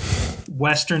of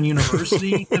Western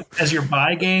University as your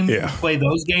bye game. Yeah. Play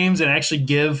those games and actually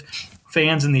give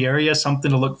fans in the area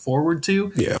something to look forward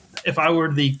to. Yeah. If I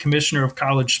were the commissioner of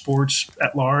college sports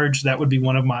at large, that would be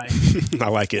one of my I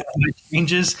like it.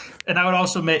 changes. And I would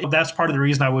also that's part of the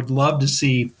reason I would love to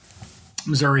see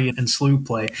Missouri and SLU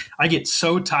play. I get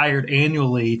so tired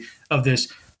annually of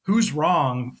this. Who's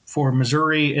wrong for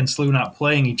Missouri and SLU not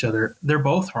playing each other? They're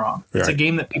both wrong. Right. It's a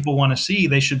game that people want to see.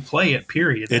 They should play it,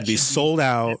 period. It'd be sold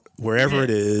out wherever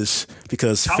it is,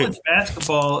 because college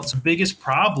basketball, its biggest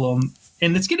problem,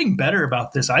 and it's getting better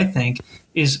about this, I think,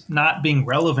 is not being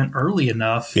relevant early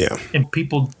enough. Yeah. And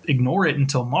people ignore it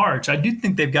until March. I do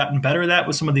think they've gotten better at that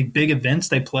with some of the big events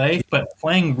they play, but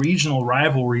playing regional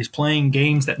rivalries, playing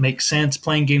games that make sense,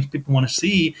 playing games people want to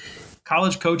see.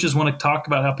 College coaches want to talk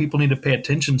about how people need to pay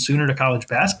attention sooner to college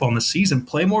basketball in the season.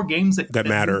 Play more games that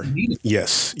matter.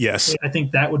 Yes. I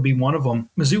think that would be one of them.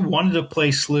 Mizzou wanted to play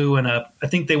SLU, and I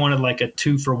think they wanted like a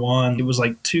 2-for-1. It was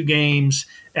like 2 games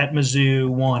at Mizzou,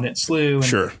 1 at SLU. And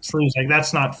sure. SLU was like,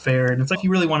 that's not fair. And it's like, if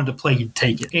you really wanted to play, you'd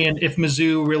take it. And if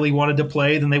Mizzou really wanted to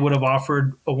play, then they would have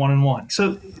offered a 1-and-1.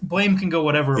 So blame can go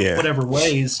whatever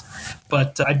ways.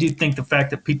 But I do think the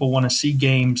fact that people want to see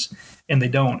games and they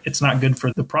don't, it's not good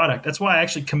for the product. That's why I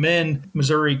actually commend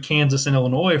Missouri, Kansas, and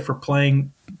Illinois for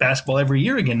playing basketball every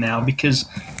year again now, because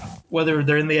whether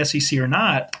they're in the SEC or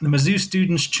not, the Mizzou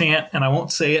students chant, and I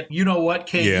won't say it, you know what,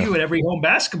 KU at every home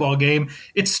basketball game.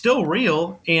 It's still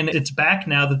real, and it's back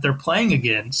now that they're playing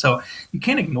again. So you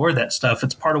can't ignore that stuff.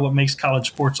 It's part of what makes college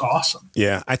sports awesome.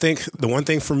 Yeah, I think the one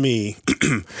thing for me,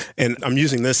 and I'm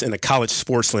using this in a college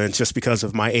sports lens just because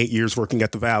of my 8 years working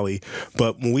at the Valley,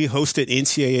 but when we hosted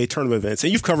NCAA tournament events,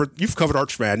 and you've covered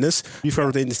Arch Madness, you've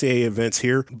covered the NCAA events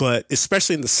here, but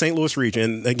especially in the St. Louis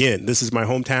region, again, this is my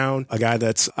hometown, a guy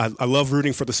I love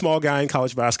rooting for the small guy in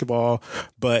college basketball,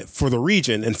 but for the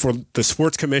region and for the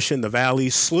sports commission, the Valley,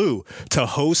 SLU, to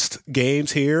host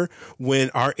games here when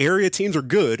our area teams are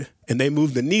good and they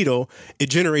move the needle, it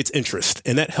generates interest.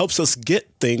 And that helps us get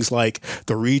things like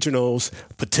the regionals,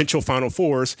 potential Final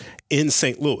Fours in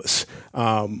St. Louis.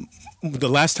 The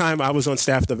last time I was on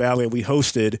staff at the Valley and we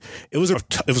hosted, it was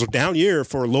a down year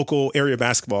for local area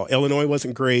basketball. Illinois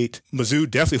wasn't great. Mizzou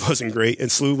definitely wasn't great.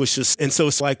 And SLU was just, and so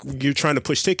it's like you're trying to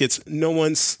push tickets.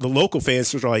 The local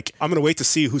fans are like, I'm going to wait to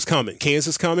see who's coming.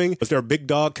 Kansas coming? Is there a big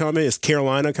dog coming? Is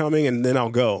Carolina coming? And then I'll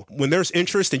go. When there's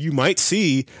interest and you might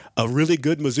see a really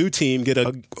good Mizzou team get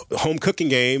a home cooking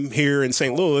game here in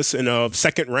St. Louis in a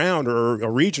second round or a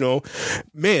regional,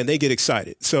 man, they get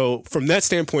excited. So from that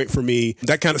standpoint, for me,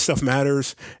 that kind of stuff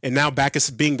matters. And now back as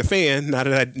being the fan,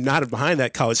 not behind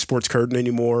that college sports curtain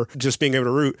anymore, just being able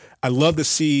to root. I love to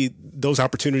see those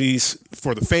opportunities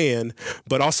for the fan,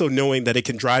 but also knowing that it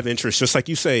can drive interest, just like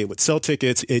you say, with sell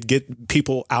tickets, it get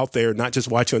people out there, not just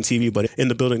watch on TV, but in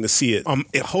the building to see it. I'm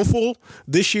hopeful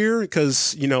this year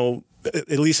because,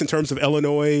 at least in terms of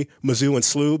Illinois, Mizzou, and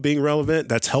SLU being relevant,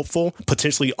 that's helpful.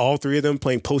 Potentially all three of them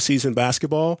playing postseason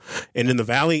basketball. And in the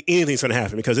Valley, anything's going to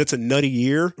happen because it's a nutty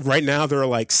year. Right now, there are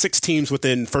like 6 teams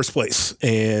within first place.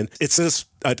 And it's just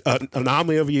an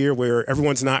anomaly of a year where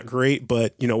everyone's not great.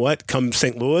 But you know what? Come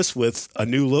St. Louis with a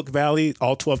new look Valley,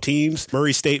 all 12 teams,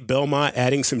 Murray State, Belmont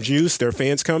adding some juice, their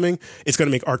fans coming. It's going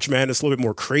to make Arch Madness a little bit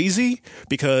more crazy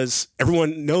because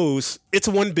everyone knows it's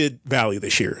a one-bid Valley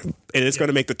this year. And it's going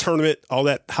to make the tournament all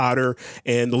that hotter.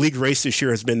 And the league race this year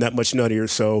has been that much nuttier.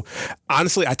 So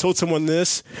honestly, I told someone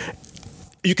this.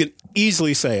 You can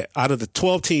easily say it. Out of the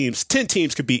 12 teams, 10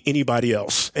 teams could beat anybody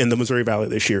else in the Missouri Valley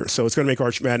this year. So it's going to make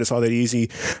Arch Madness all that easy,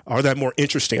 or that more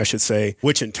interesting, I should say,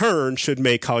 which in turn should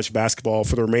make college basketball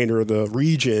for the remainder of the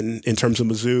region in terms of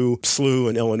Mizzou, SLU,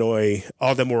 and Illinois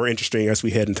all that more interesting as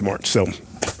we head into March. So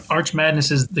Arch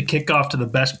Madness is the kickoff to the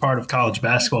best part of college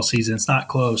basketball season. It's not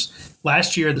close.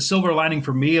 Last year, the silver lining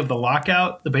for me of the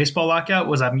lockout, the baseball lockout,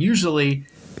 was I usually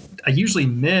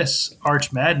miss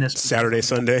Arch Madness. Saturday,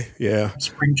 Sunday, yeah.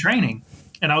 Spring training.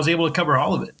 And I was able to cover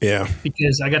all of it. Yeah.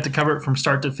 Because I got to cover it from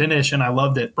start to finish, and I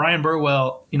loved it. Brian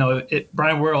Burwell,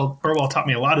 Burwell taught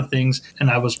me a lot of things, and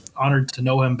I was honored to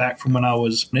know him back from when I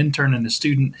was an intern and a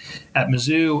student at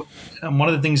Mizzou. And one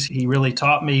of the things he really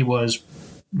taught me was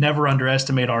never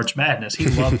underestimate Arch Madness. He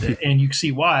loved it. And you can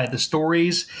see why. The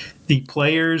stories, the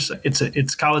players,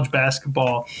 it's college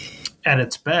basketball at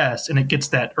its best, and it gets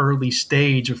that early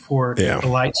stage before the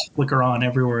lights flicker on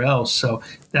everywhere else. So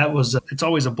it's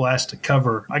always a blast to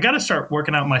cover. I got to start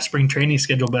working out my spring training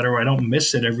schedule better where I don't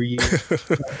miss it every year.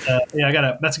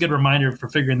 That's a good reminder for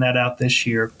figuring that out this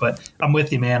year. But I'm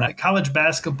with you, man. College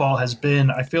basketball has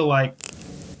been, I feel like,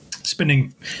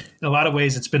 spending, in a lot of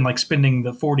ways, it's been like spending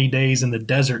the 40 days in the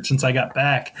desert since I got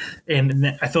back.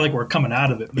 And I feel like we're coming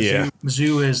out of it.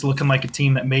 Mizzou is looking like a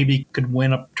team that maybe could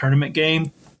win a tournament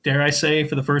game, dare I say,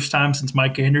 for the first time since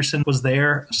Mike Anderson was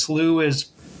there. SLU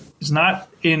is not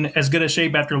in as good a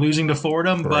shape after losing to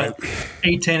Fordham, but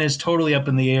A-10 is totally up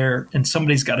in the air, and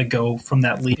somebody's got to go from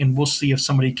that league. And we'll see if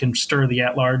somebody can stir the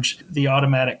at-large, the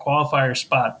automatic qualifier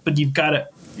spot. But you've got to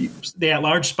 – the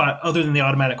at-large spot other than the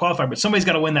automatic qualifier, but somebody's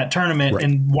got to win that tournament.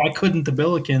 And why couldn't the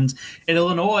Billikens in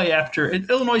Illinois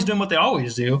Illinois is doing what they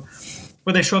always do,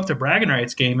 where they show up to bragging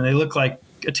rights game and they look like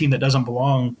a team that doesn't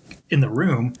belong in the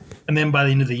room, and then by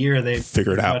the end of the year they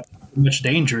figure it out. Much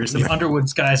dangerous. The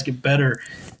Underwood's guys get better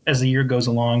as the year goes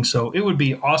along, so it would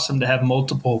be awesome to have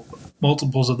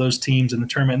multiples of those teams in the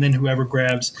tournament, and then whoever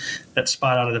grabs that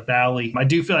spot out of the Valley. I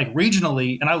do feel like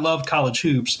regionally, and I love college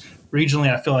hoops,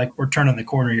 regionally, I feel like we're turning the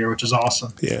corner here, which is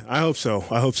awesome. Yeah, I hope so.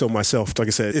 I hope so myself. Like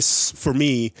I said, for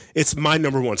me, it's my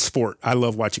number one sport. I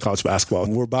love watching college basketball.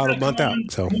 We're about a month out.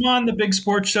 So come on the big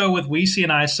sports show with Weesey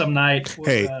and I some night.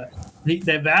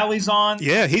 The Valley's on.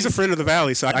 Yeah, he's a friend of the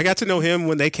Valley. So I got to know him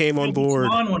when they came on board.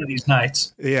 On one of these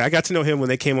nights. Yeah, I got to know him when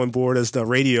they came on board as the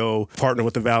radio partner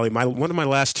with the Valley. One of my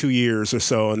last 2 years or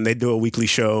so, and they do a weekly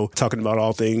show talking about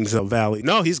all things Valley.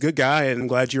 No, he's a good guy, and I'm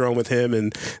glad you're on with him,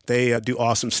 and they do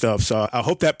awesome stuff. So I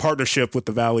hope that partnership with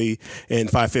the Valley and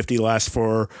 550 lasts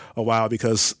for a while,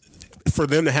 because for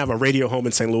them to have a radio home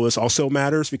in St. Louis also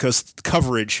matters because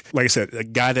coverage, like I said, a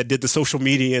guy that did the social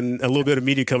media and a little bit of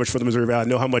media coverage for the Missouri Valley, I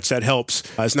know how much that helps.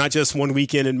 It's not just one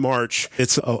weekend in March.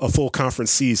 It's a full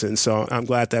conference season. So I'm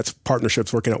glad that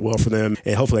partnership's working out well for them,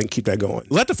 and hopefully they can keep that going.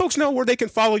 Let the folks know where they can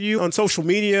follow you on social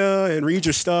media and read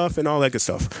your stuff and all that good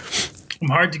stuff. I'm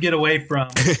hard to get away from.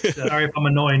 Sorry if I'm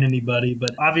annoying anybody,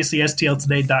 but obviously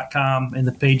stltoday.com and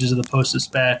the pages of the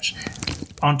Post-Dispatch.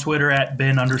 On Twitter at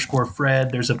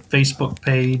Ben_Fred. There's a Facebook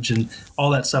page and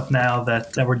all that stuff now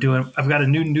that we're doing. I've got a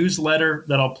new newsletter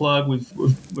that I'll plug. We're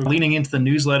leaning into the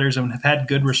newsletters and have had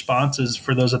good responses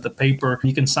for those at the paper.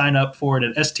 You can sign up for it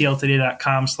at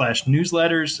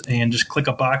stltoday.com/newsletters and just click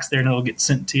a box there and it'll get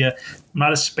sent to you. I'm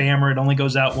not a spammer. It only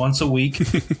goes out once a week,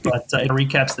 but it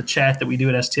recaps the chat that we do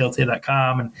at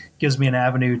stltoday.com and gives me an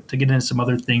avenue to get into some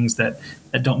other things that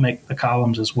don't make the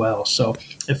columns as well. So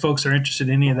if folks are interested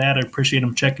in any of that, I appreciate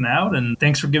them checking out. And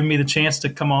thanks for giving me the chance to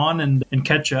come on and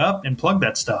catch up and plug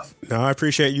that stuff. No, I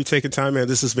appreciate you taking time, man.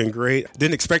 This has been great.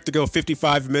 Didn't expect to go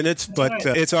 55 minutes, but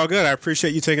it's all good. I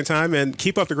appreciate you taking time and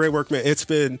keep up the great work, man. It's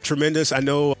been tremendous. I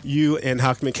know you and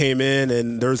Hockman came in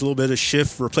and there's a little bit of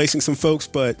shift replacing some folks,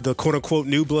 but the quote-unquote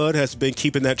new blood has been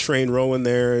keeping that train rolling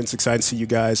there. And it's exciting to see you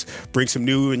guys bring some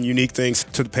new and unique things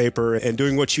to the paper and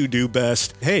doing what you do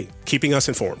best. Hey, keeping us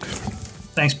informed.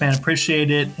 Thanks, man. Appreciate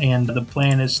it. And the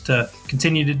plan is to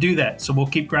continue to do that. So we'll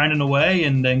keep grinding away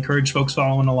and encourage folks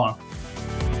following along.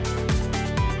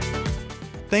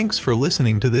 Thanks for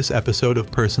listening to this episode of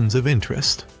Persons of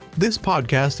Interest. This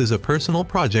podcast is a personal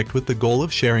project with the goal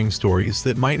of sharing stories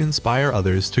that might inspire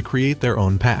others to create their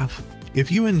own path. If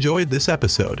you enjoyed this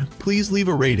episode, please leave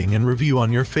a rating and review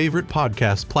on your favorite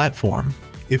podcast platform.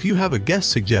 If you have a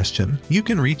guest suggestion, you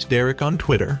can reach Derek on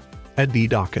Twitter at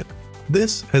 @DDocket.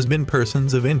 This has been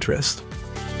Persons of Interest.